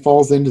Henry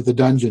falls into the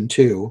dungeon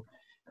too.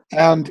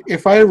 And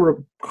if I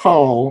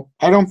recall,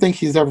 I don't think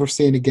he's ever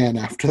seen again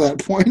after that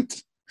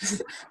point.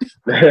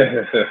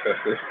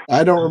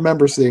 I don't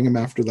remember seeing him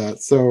after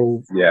that.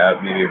 So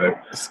yeah, me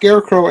neither.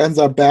 Scarecrow ends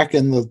up back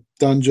in the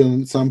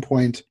dungeon at some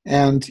point,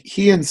 and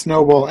he and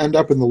Snowball end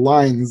up in the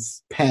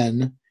lion's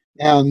pen.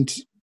 And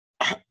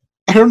I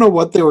don't know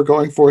what they were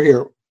going for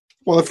here.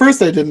 Well, at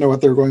first I didn't know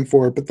what they were going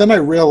for, but then I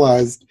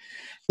realized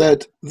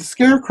that the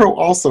Scarecrow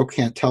also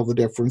can't tell the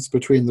difference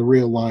between the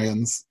real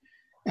lions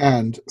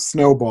and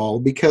Snowball,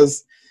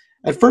 because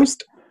at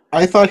first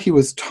I thought he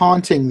was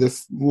taunting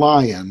this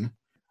lion,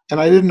 and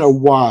I didn't know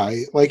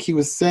why. Like, he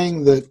was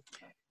saying that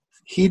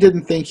he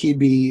didn't think he'd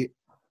be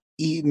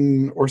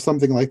eaten or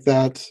something like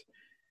that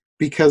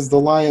because the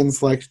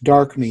lions liked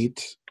dark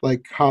meat.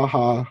 Like,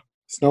 haha,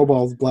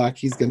 Snowball's black,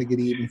 he's going to get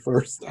eaten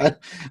first.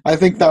 I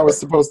think that was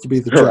supposed to be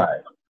the joke.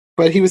 Right.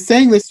 But he was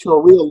saying this to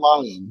a real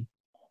lion,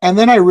 and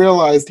then I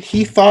realized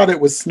he thought it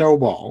was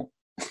Snowball.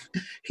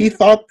 He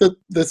thought that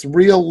this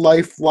real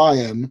life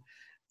lion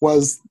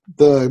was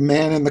the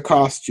man in the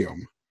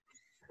costume.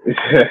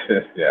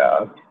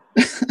 Yeah.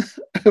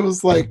 It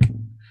was like,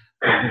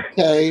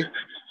 okay,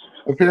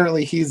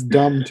 apparently he's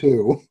dumb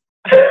too.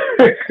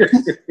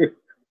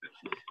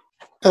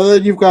 And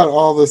then you've got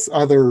all this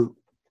other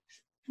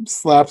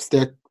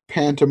slapstick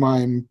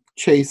pantomime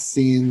chase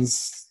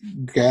scenes,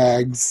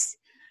 gags,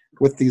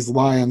 with these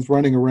lions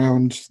running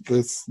around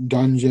this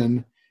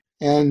dungeon,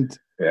 and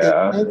it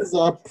Yeah. ends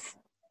up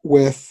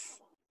with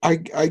I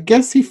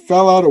guess he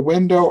fell out a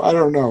window. I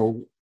don't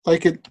know. I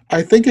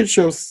think it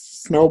shows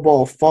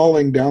Snowball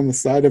falling down the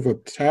side of a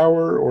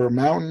tower or a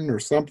mountain or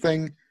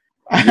something.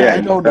 Yeah, I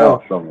he don't fell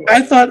know. somewhere.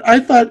 I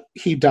thought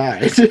he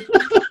died.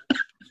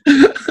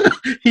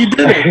 He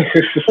didn't,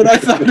 but I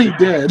thought he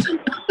did.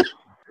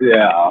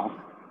 Yeah.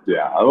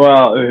 Yeah.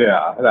 Well,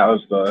 yeah. That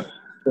was the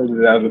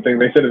thing.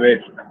 They should have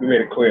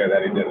made it clear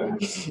that he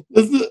didn't.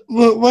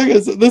 Like I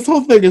said, this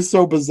whole thing is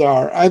so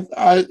bizarre.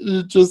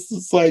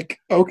 It's like,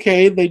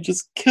 okay, they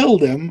just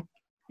killed him,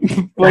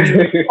 but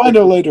you find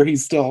out later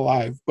he's still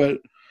alive. But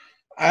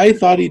I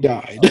thought he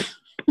died.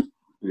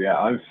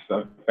 Yeah,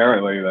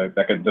 apparently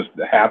that could just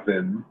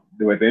happen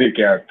with any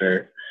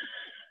character.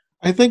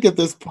 I think at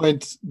this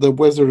point, the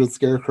Wizard and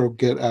Scarecrow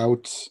get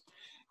out,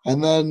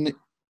 and then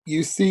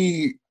you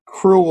see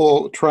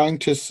Cruel trying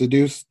to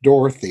seduce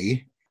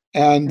Dorothy,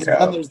 and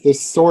then there's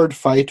this sword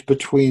fight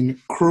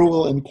between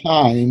Cruel and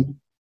Kind,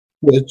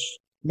 which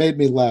made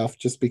me laugh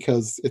just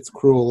because it's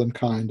Cruel and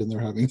Kind and they're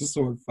having a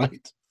sword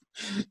fight.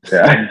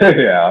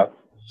 Yeah.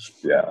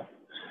 Yeah.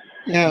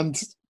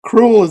 And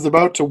Cruel is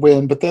about to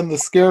win, but then the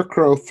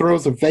Scarecrow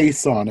throws a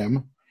vase on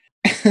him.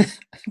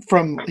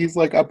 He's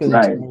like up in the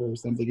tower or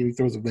something, and he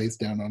throws a vase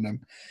down on him.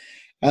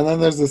 And then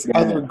there's this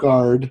other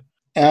guard,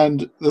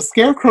 and the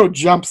Scarecrow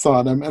jumps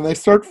on him, and they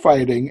start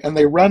fighting, and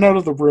they run out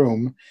of the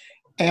room.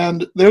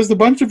 And there's a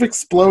bunch of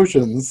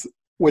explosions,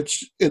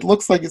 which it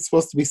looks like it's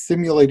supposed to be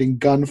simulating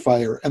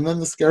gunfire, and then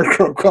the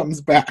Scarecrow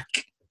comes back.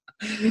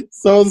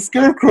 So the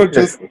Scarecrow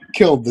just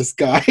killed this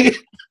guy.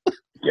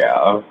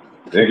 Yeah,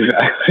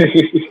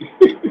 exactly.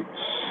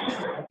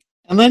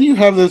 And then you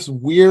have this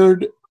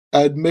weird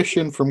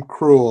admission from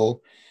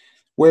Cruel,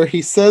 where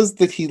he says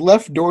that he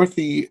left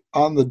Dorothy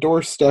on the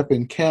doorstep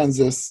in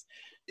Kansas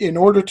in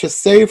order to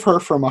save her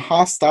from a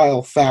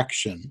hostile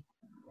faction.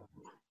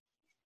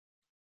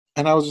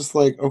 And I was just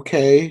like,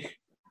 okay,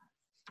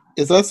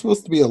 is that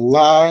supposed to be a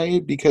lie?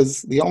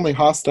 Because the only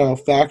hostile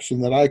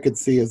faction that I could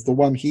see is the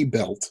one he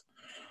built.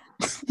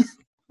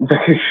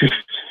 I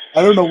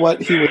don't know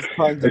what he was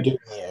trying to do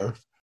there,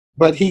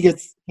 but he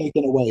gets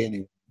taken away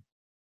anyway.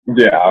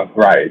 Yeah,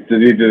 right.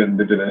 It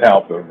didn't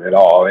help him at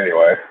all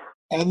anyway.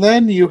 And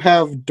then you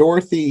have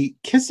Dorothy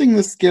kissing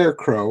the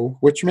Scarecrow,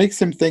 which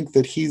makes him think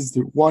that he's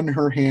won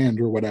her hand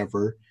or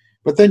whatever.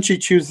 But then she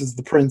chooses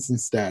the prince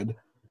instead.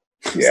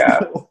 Yeah.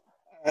 So,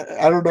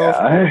 I don't know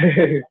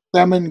if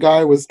Salmon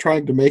guy was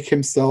trying to make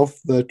himself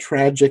the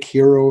tragic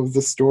hero of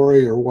the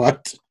story or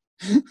what.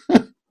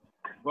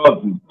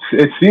 Well,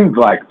 it seems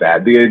like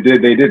that. They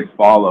did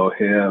follow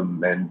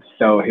him and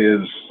show his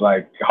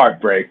like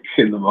heartbreak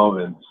in the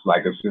moments,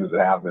 like as soon as it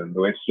happened,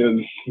 which is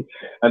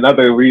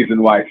another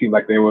reason why it seemed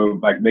like they were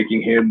like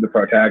making him the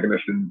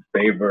protagonist in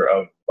favor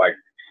of like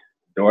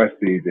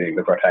Dorothy being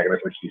the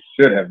protagonist, which she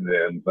should have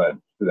been, but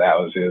that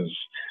was his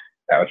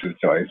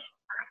choice.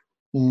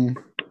 It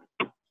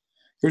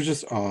was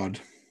just odd.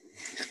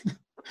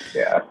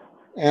 Yeah.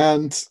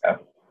 And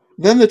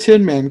then the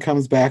Tin Man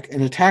comes back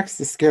and attacks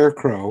the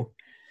Scarecrow.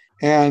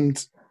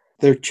 And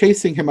they're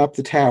chasing him up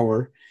the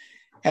tower.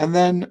 And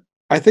then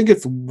I think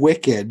it's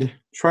Wicked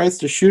tries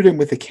to shoot him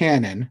with a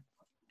cannon.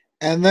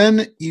 And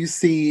then you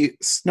see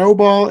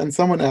Snowball and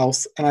someone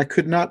else, and I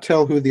could not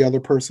tell who the other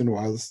person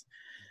was.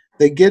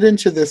 They get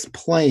into this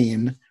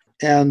plane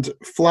and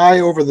fly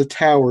over the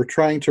tower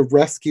trying to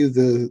rescue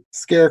the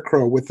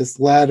Scarecrow with this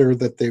ladder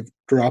that they've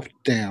dropped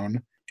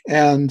down.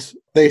 And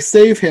they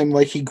save him,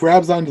 like he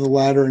grabs onto the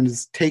ladder and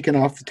is taken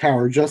off the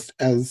tower just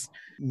as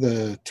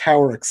the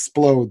tower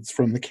explodes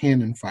from the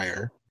cannon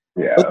fire.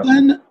 Yeah. But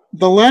then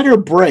the ladder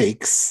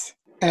breaks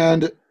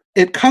and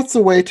it cuts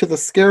away to the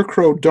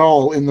Scarecrow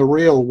doll in the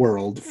real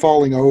world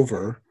falling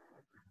over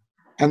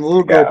and the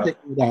little girl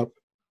picking it up.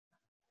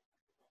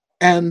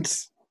 And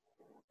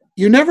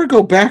you never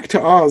go back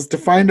to Oz to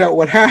find out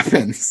what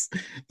happens.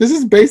 This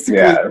is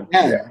basically the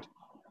end.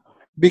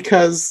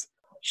 Because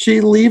she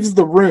leaves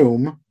the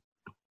room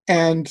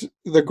and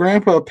the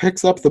grandpa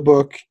picks up the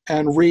book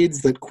and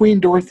reads that Queen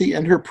Dorothy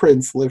and her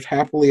prince lived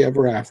happily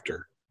ever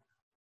after.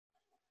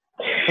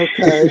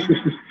 Okay.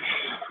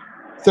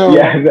 So,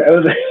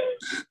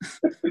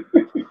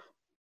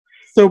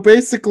 so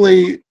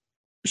basically,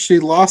 she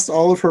lost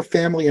all of her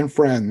family and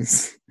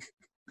friends.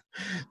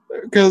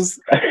 Because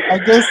I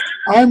guess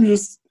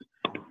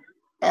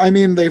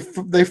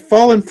they've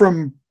fallen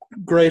from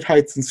great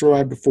heights and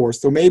survived before,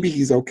 so maybe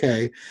he's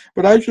okay.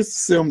 But I just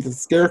assumed the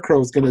Scarecrow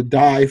is going to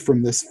die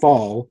from this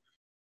fall.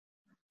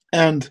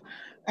 And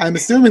I'm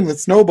assuming that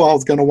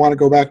Snowball's going to want to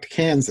go back to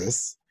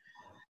Kansas.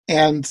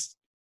 And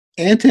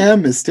Aunt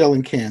Em is still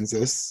in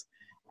Kansas.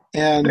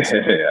 And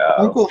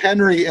Uncle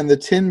Henry and the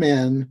Tin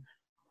Man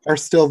are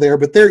still there,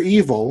 but they're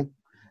evil.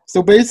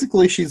 So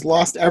basically, she's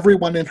lost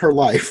everyone in her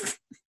life.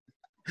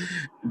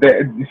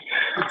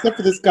 Except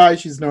for this guy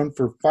she's known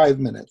for 5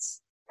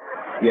 minutes.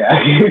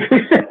 Yeah.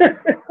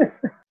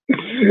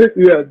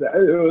 Yeah,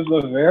 it was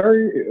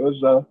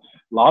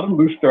lot of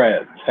loose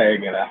threads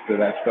hanging after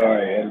that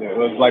story, and it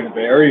was like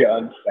very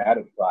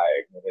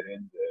unsatisfying when it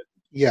ended.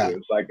 Yeah. It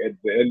was like at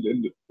the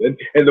end,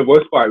 and the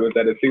worst part was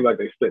that it seemed like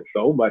they spent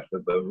so much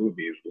of the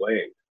movie's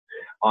length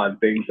on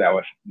things that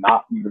was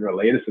not even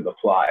related to the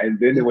plot, and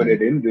then when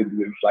it ended, it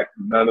was like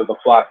none of the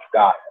plots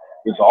got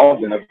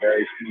resolved in a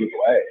very smooth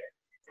way.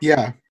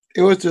 Yeah.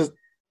 It was just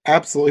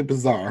absolutely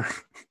bizarre.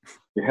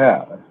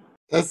 Yeah,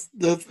 That's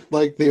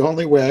like the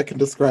only way I can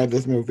describe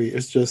this movie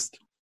is just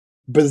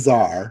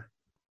bizarre.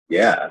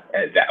 yeah,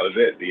 and that was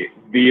it.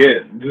 The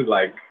end.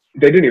 Like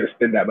they didn't even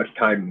spend that much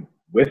time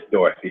with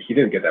Dorothy. He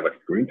didn't get that much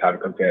screen time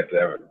compared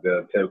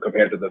to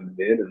compared to the men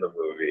in the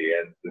movie,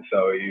 and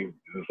so it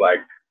was like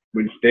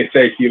when they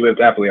say he lived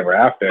happily ever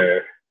after,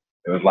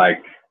 it was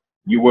like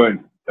you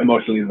weren't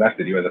emotionally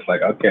invested. You were just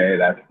like, okay,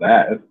 that's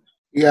that.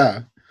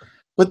 Yeah.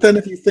 But then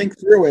if you think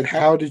through it,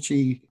 how did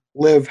she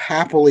live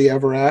happily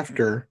ever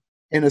after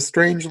in a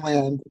strange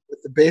land with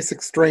a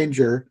basic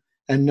stranger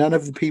and none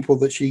of the people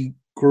that she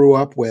grew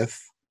up with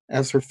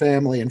as her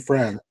family and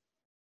friends?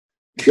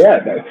 Yeah,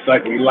 that's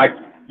like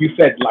you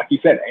said,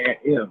 Aunt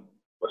Em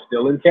was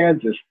still in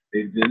Kansas.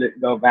 They didn't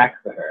go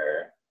back to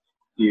her.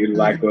 She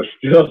like Mhm. was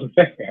still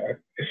there,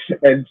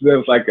 and so it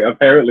was like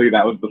apparently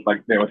that was just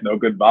like there was no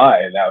goodbye,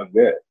 and that was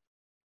it.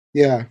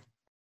 Yeah,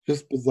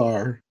 just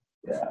bizarre.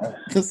 Yeah,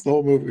 This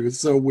whole movie was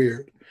so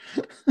weird.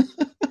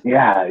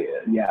 yeah.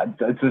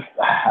 Just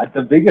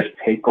the biggest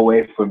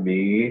takeaway for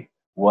me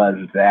was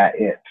that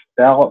it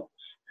felt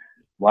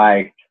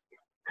like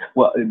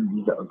well,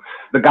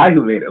 the guy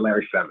who made it,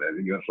 Larry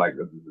Seven, he was like,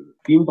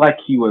 seemed like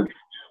he was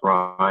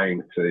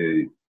trying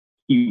to.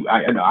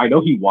 I know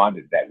he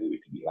wanted that movie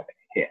to be like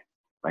a hit,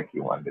 like he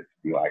wanted it to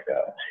be like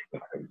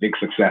a big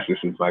success. This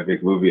is my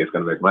big movie. It's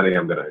gonna make money.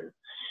 I'm gonna.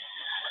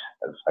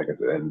 It's like,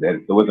 and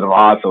then The Wizard of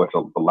Oz, so it's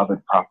a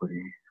beloved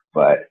property.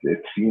 But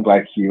it seemed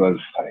like he was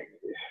like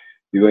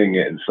doing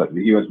it, and so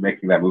he was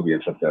making that movie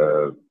in such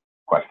a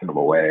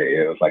questionable way.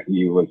 It was like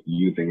he was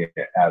using it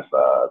as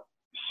a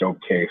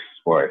showcase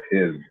for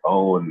his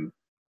own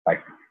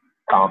like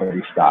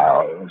comedy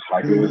style. It was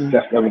like Mhm.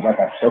 it was like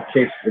a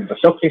showcase. It was a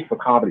showcase for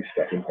comedy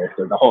stuff.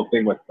 So the whole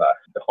thing with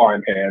the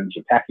foreign hands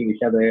attacking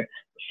each other, the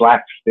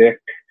slapstick,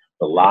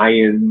 the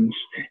lions.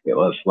 It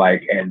was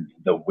like, and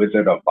the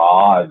Wizard of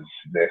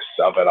Ozness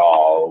of it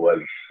all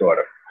was sort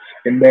of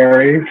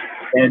secondary.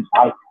 And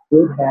I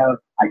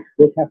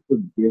could have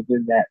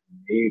forgiven that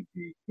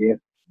maybe if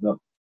the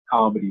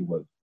comedy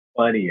was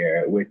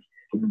funnier, which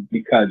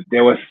because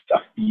there was a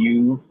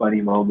few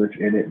funny moments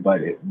in it, but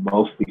it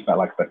mostly felt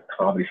like the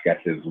comedy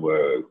sketches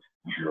were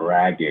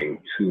dragging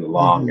too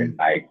long, and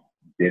Mhm. I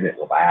didn't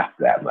laugh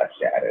that much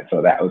at it.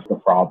 So that was the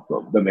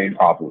problem, the main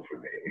problem for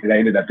me. And I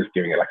ended up just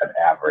giving it like an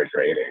average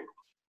rating.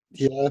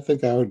 Yeah, I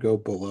think I would go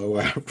below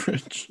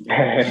average.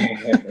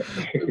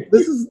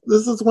 This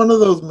is one of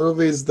those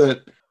movies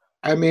that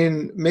I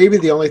mean, maybe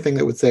the only thing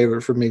that would save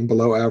it from being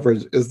below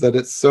average is that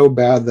it's so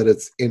bad that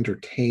it's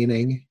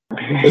entertaining.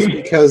 Just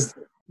because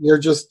you're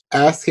just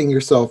asking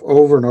yourself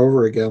over and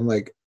over again,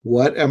 like,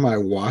 what am I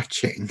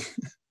watching?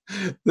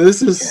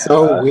 This is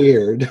so Yeah,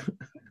 weird.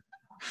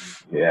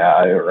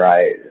 yeah, you're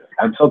right.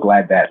 I'm so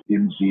glad that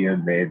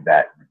MGM made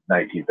that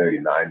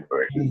 1939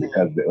 version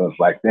because Mhm. it was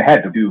like they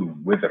had to do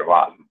Wizard of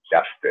Oz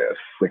justice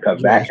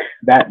because Yeah,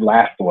 that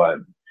last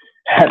one,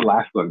 that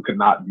last one could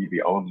not be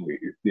the only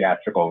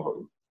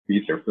theatrical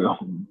feature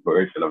film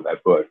version of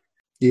that book.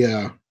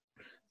 yeah.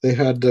 They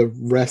had to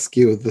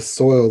rescue the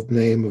soiled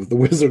name of the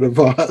Wizard of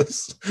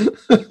Oz.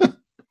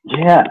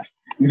 Yeah,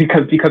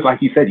 because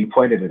like you said, you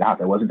pointed it out.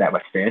 There wasn't that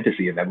much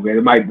fantasy in that movie.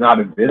 It might not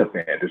have been a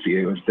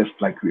fantasy. It was just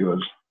like it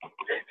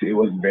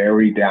was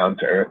very down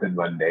to earth and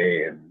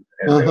mundane,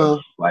 and there was Uh-huh.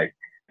 like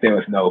there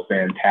was no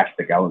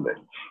fantastic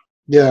elements.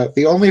 Yeah,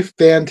 the only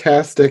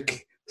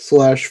fantastic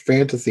slash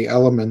fantasy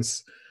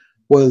elements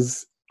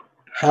was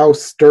how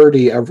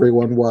sturdy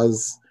everyone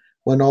was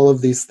when all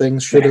of these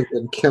things should have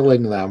been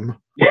killing them.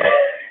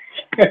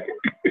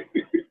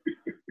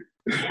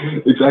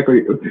 Exactly.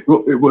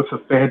 It was a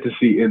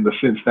fantasy in the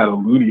sense that a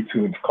Looney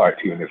Tunes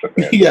cartoon is a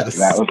fantasy. Yes.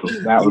 That was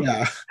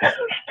Yeah,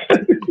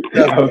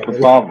 that was the definitely.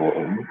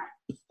 problem.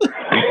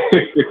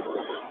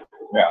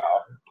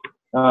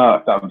 Yeah.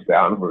 Thumbs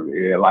down for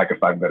me. Like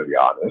if I'm going to be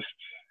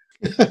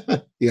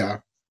honest. Yeah.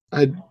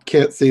 I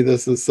can't see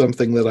this as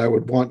something that I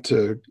would want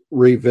to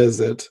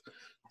revisit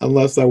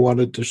unless I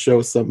wanted to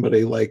show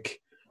somebody like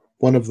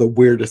one of the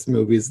weirdest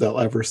movies they'll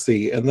ever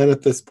see. And then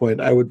at this point,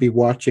 I would be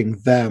watching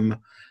them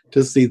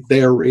to see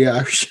their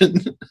reaction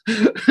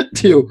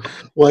to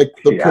like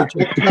the Yeah.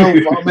 projectile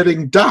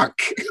vomiting duck.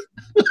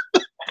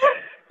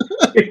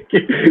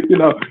 you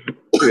know,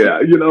 yeah,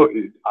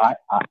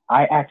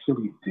 I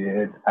actually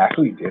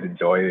did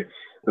enjoy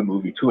the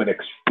movie to an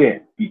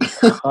extent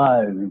because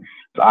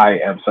I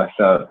am such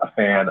a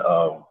fan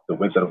of The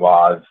Wizard of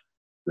Oz,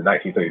 the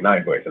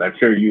 1939 version. I'm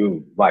sure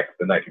you like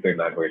the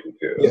 1939 version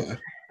too. Yeah.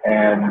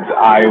 And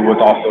I was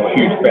also a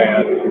huge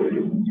fan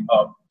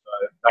of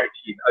the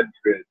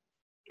 1900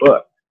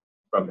 book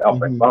from L.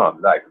 Frank Hmm.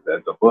 Baum. Like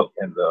the book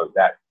and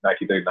that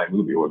 1939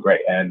 movie were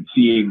great, and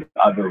seeing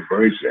other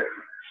versions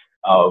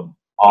of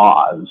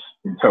Oz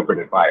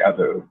interpreted by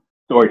other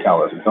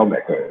storytellers and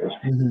filmmakers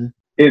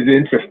is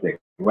interesting,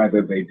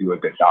 whether they do a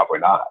good job or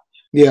not.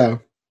 Yeah.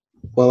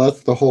 Well,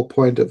 that's the whole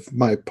point of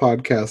my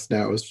podcast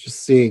now, is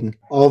just seeing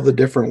all the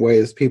different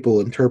ways people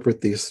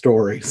interpret these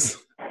stories.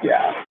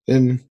 Yeah.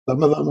 And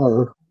some of them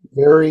are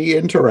very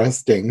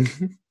interesting.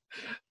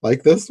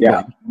 Like this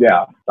one.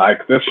 Yeah,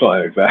 like this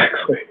one,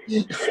 exactly.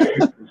 It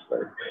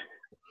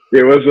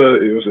was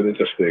an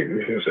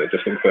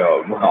interesting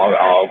film.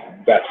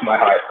 That's my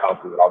highest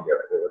compliment I'll give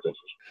it. It was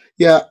interesting.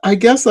 Yeah, I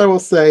guess I will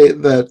say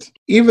that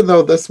even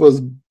though this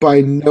was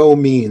by no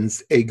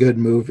means a good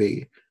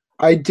movie,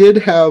 I did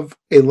have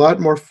a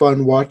lot more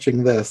fun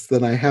watching this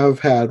than I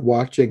have had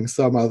watching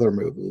some other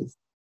movies.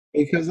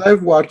 Because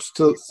I've watched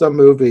some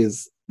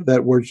movies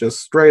that were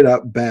just straight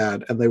up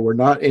bad, and they were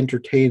not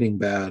entertaining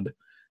bad.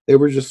 They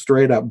were just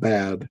straight up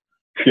bad.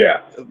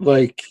 Yeah.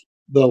 Like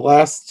the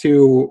last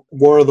two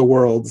War of the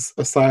Worlds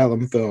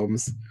Asylum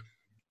films.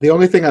 The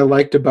only thing I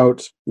liked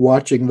about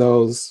watching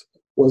those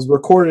was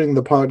recording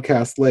the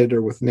podcast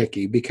later with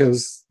Nikki,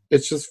 because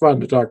it's just fun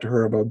to talk to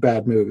her about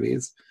bad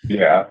movies.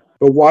 Yeah.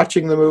 But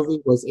watching the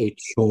movie was a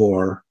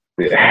chore.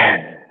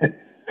 Yeah.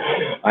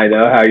 I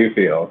know how you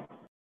feel.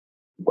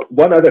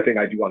 One other thing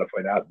I do want to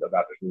point out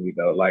about this movie,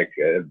 though, like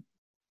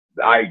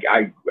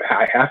I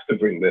have to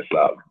bring this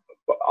up.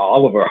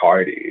 Oliver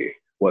Hardy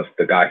was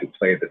the guy who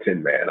played the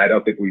Tin Man. I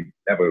don't think we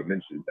ever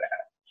mentioned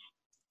that.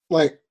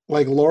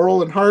 Like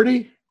Laurel and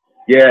Hardy?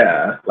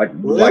 Yeah,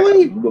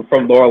 really? Like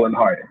from Laurel and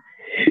Hardy.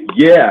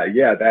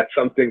 Yeah, that's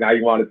something I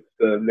wanted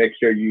to make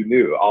sure you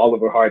knew.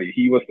 Oliver Hardy,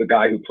 he was the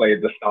guy who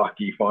played the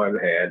stocky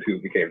farmhand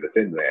who became the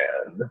Tin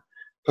Man.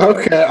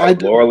 Okay,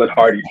 Laurel and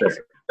Hardy thing.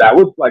 That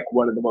was like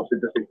one of the most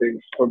interesting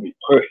things for me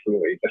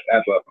personally, just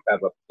as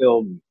a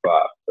film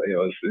buff. It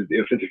was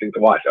interesting to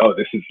watch. Oh,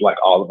 this is like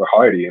Oliver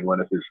Hardy in one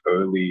of his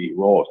early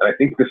roles. And I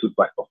think this was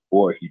like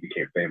before he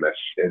became famous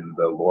in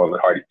the Laurel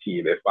and Hardy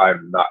team, if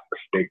I'm not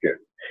mistaken.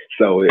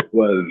 So it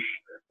was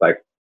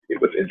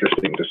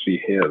interesting to see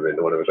him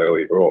in one of his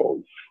early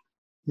roles.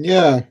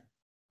 Yeah,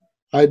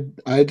 I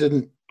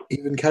didn't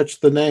even catch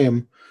the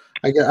name.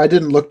 I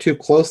didn't look too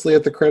closely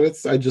at the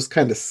credits. I just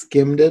kind of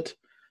skimmed it.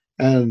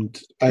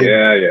 And I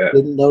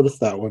didn't notice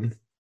that one.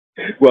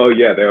 Well,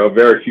 yeah, there are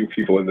very few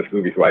people in this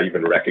movie who I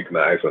even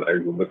recognize when I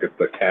look at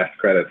the cast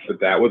credits, but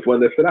that was one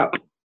that stood out.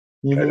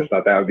 I just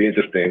thought that would be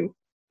interesting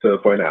to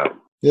point out.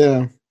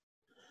 Yeah.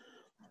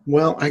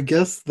 Well, I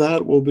guess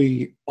that will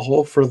be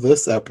all for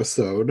this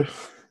episode.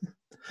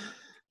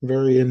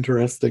 Very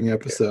interesting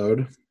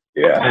episode.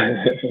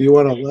 Yeah. Do you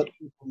want to let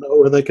people know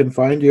where they can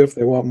find you if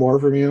they want more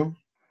from you?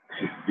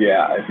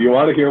 Yeah, if you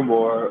want to hear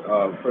more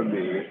from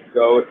me,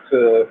 go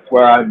to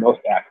where I'm most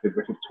active,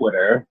 which is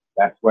Twitter.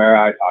 That's where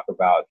I talk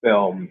about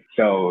film,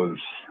 shows,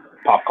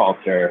 pop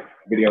culture,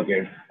 video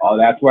games.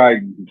 That's where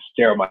I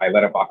share my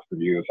Letterboxd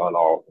reviews on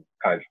all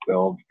kinds of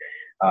films.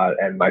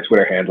 And my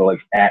Twitter handle is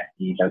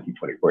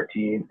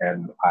 @eJunkie2014.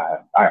 And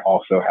I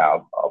also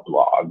have a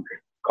blog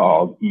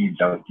called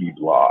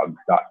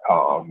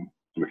ejunkyblog.com,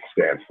 which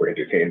stands for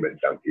Entertainment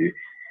Junkie.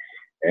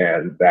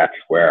 And that's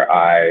where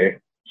I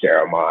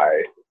share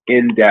my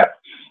in-depth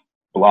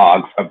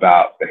blogs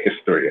about the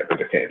history of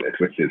entertainment,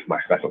 which is my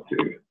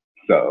specialty.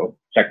 So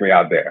check me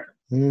out there.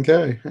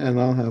 Okay, and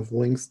I'll have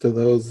links to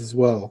those as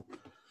well.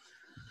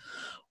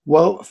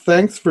 Well,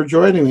 thanks for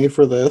joining me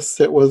for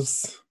this. It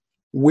was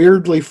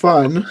weirdly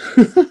fun.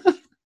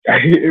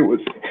 It was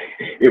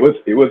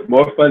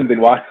more fun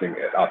than watching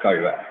it, I'll tell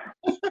you that.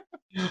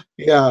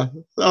 Yeah,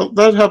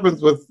 that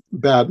happens with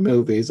bad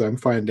movies, I'm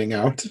finding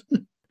out.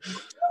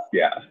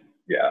 Yeah.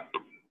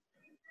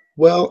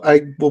 Well,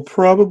 I will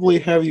probably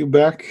have you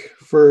back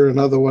for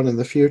another one in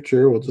the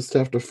future. We'll just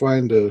have to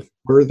find a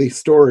worthy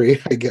story,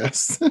 I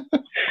guess.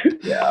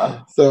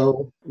 Yeah.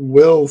 So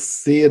we'll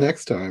see you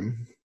next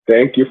time.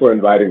 Thank you for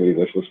inviting me.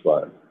 This was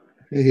fun.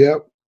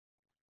 Yep.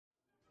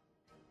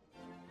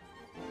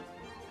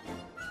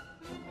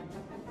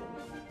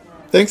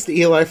 Thanks to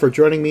Eli for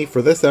joining me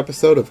for this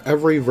episode of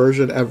Every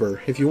Version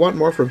Ever. If you want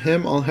more from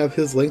him, I'll have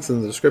his links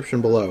in the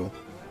description below.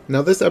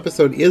 Now, this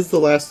episode is the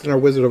last in our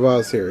Wizard of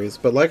Oz series,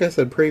 but like I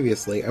said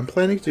previously, I'm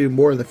planning to do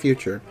more in the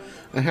future.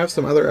 I have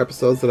some other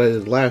episodes that I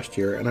did last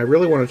year, and I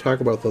really want to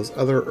talk about those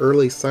other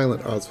early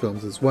silent Oz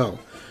films as well.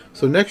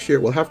 So next year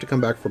we'll have to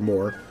come back for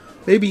more,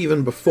 maybe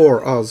even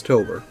before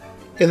Oztober.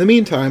 In the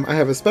meantime, I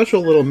have a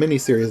special little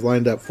mini-series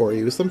lined up for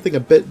you, something a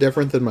bit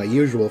different than my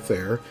usual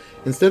fare.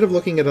 Instead of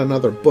looking at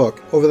another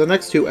book, over the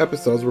next 2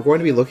 episodes we're going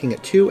to be looking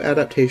at 2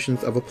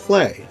 adaptations of a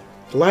play.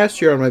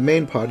 Last year on my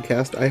main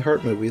podcast, I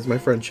Heart Movies, my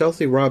friend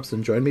Chelsea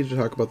Robson joined me to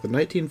talk about the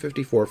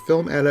 1954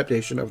 film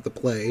adaptation of the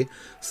play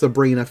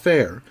Sabrina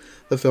Fair.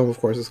 The film, of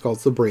course, is called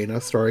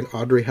Sabrina, starring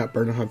Audrey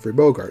Hepburn and Humphrey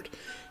Bogart.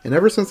 And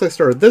ever since I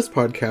started this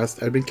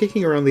podcast, I've been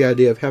kicking around the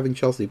idea of having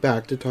Chelsea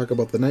back to talk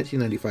about the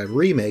 1995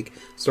 remake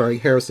starring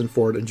Harrison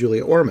Ford and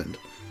Julia Ormond.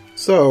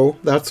 So,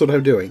 that's what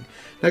I'm doing.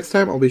 Next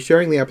time, I'll be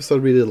sharing the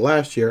episode we did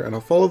last year, and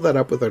I'll follow that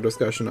up with our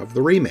discussion of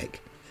the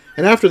remake.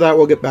 And after that,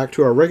 we'll get back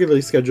to our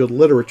regularly scheduled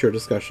literature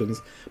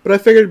discussions, but I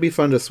figured it'd be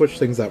fun to switch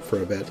things up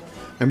for a bit.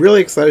 I'm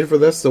really excited for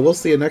this, so we'll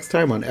see you next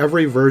time on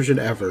Every Version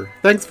Ever.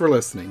 Thanks for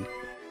listening.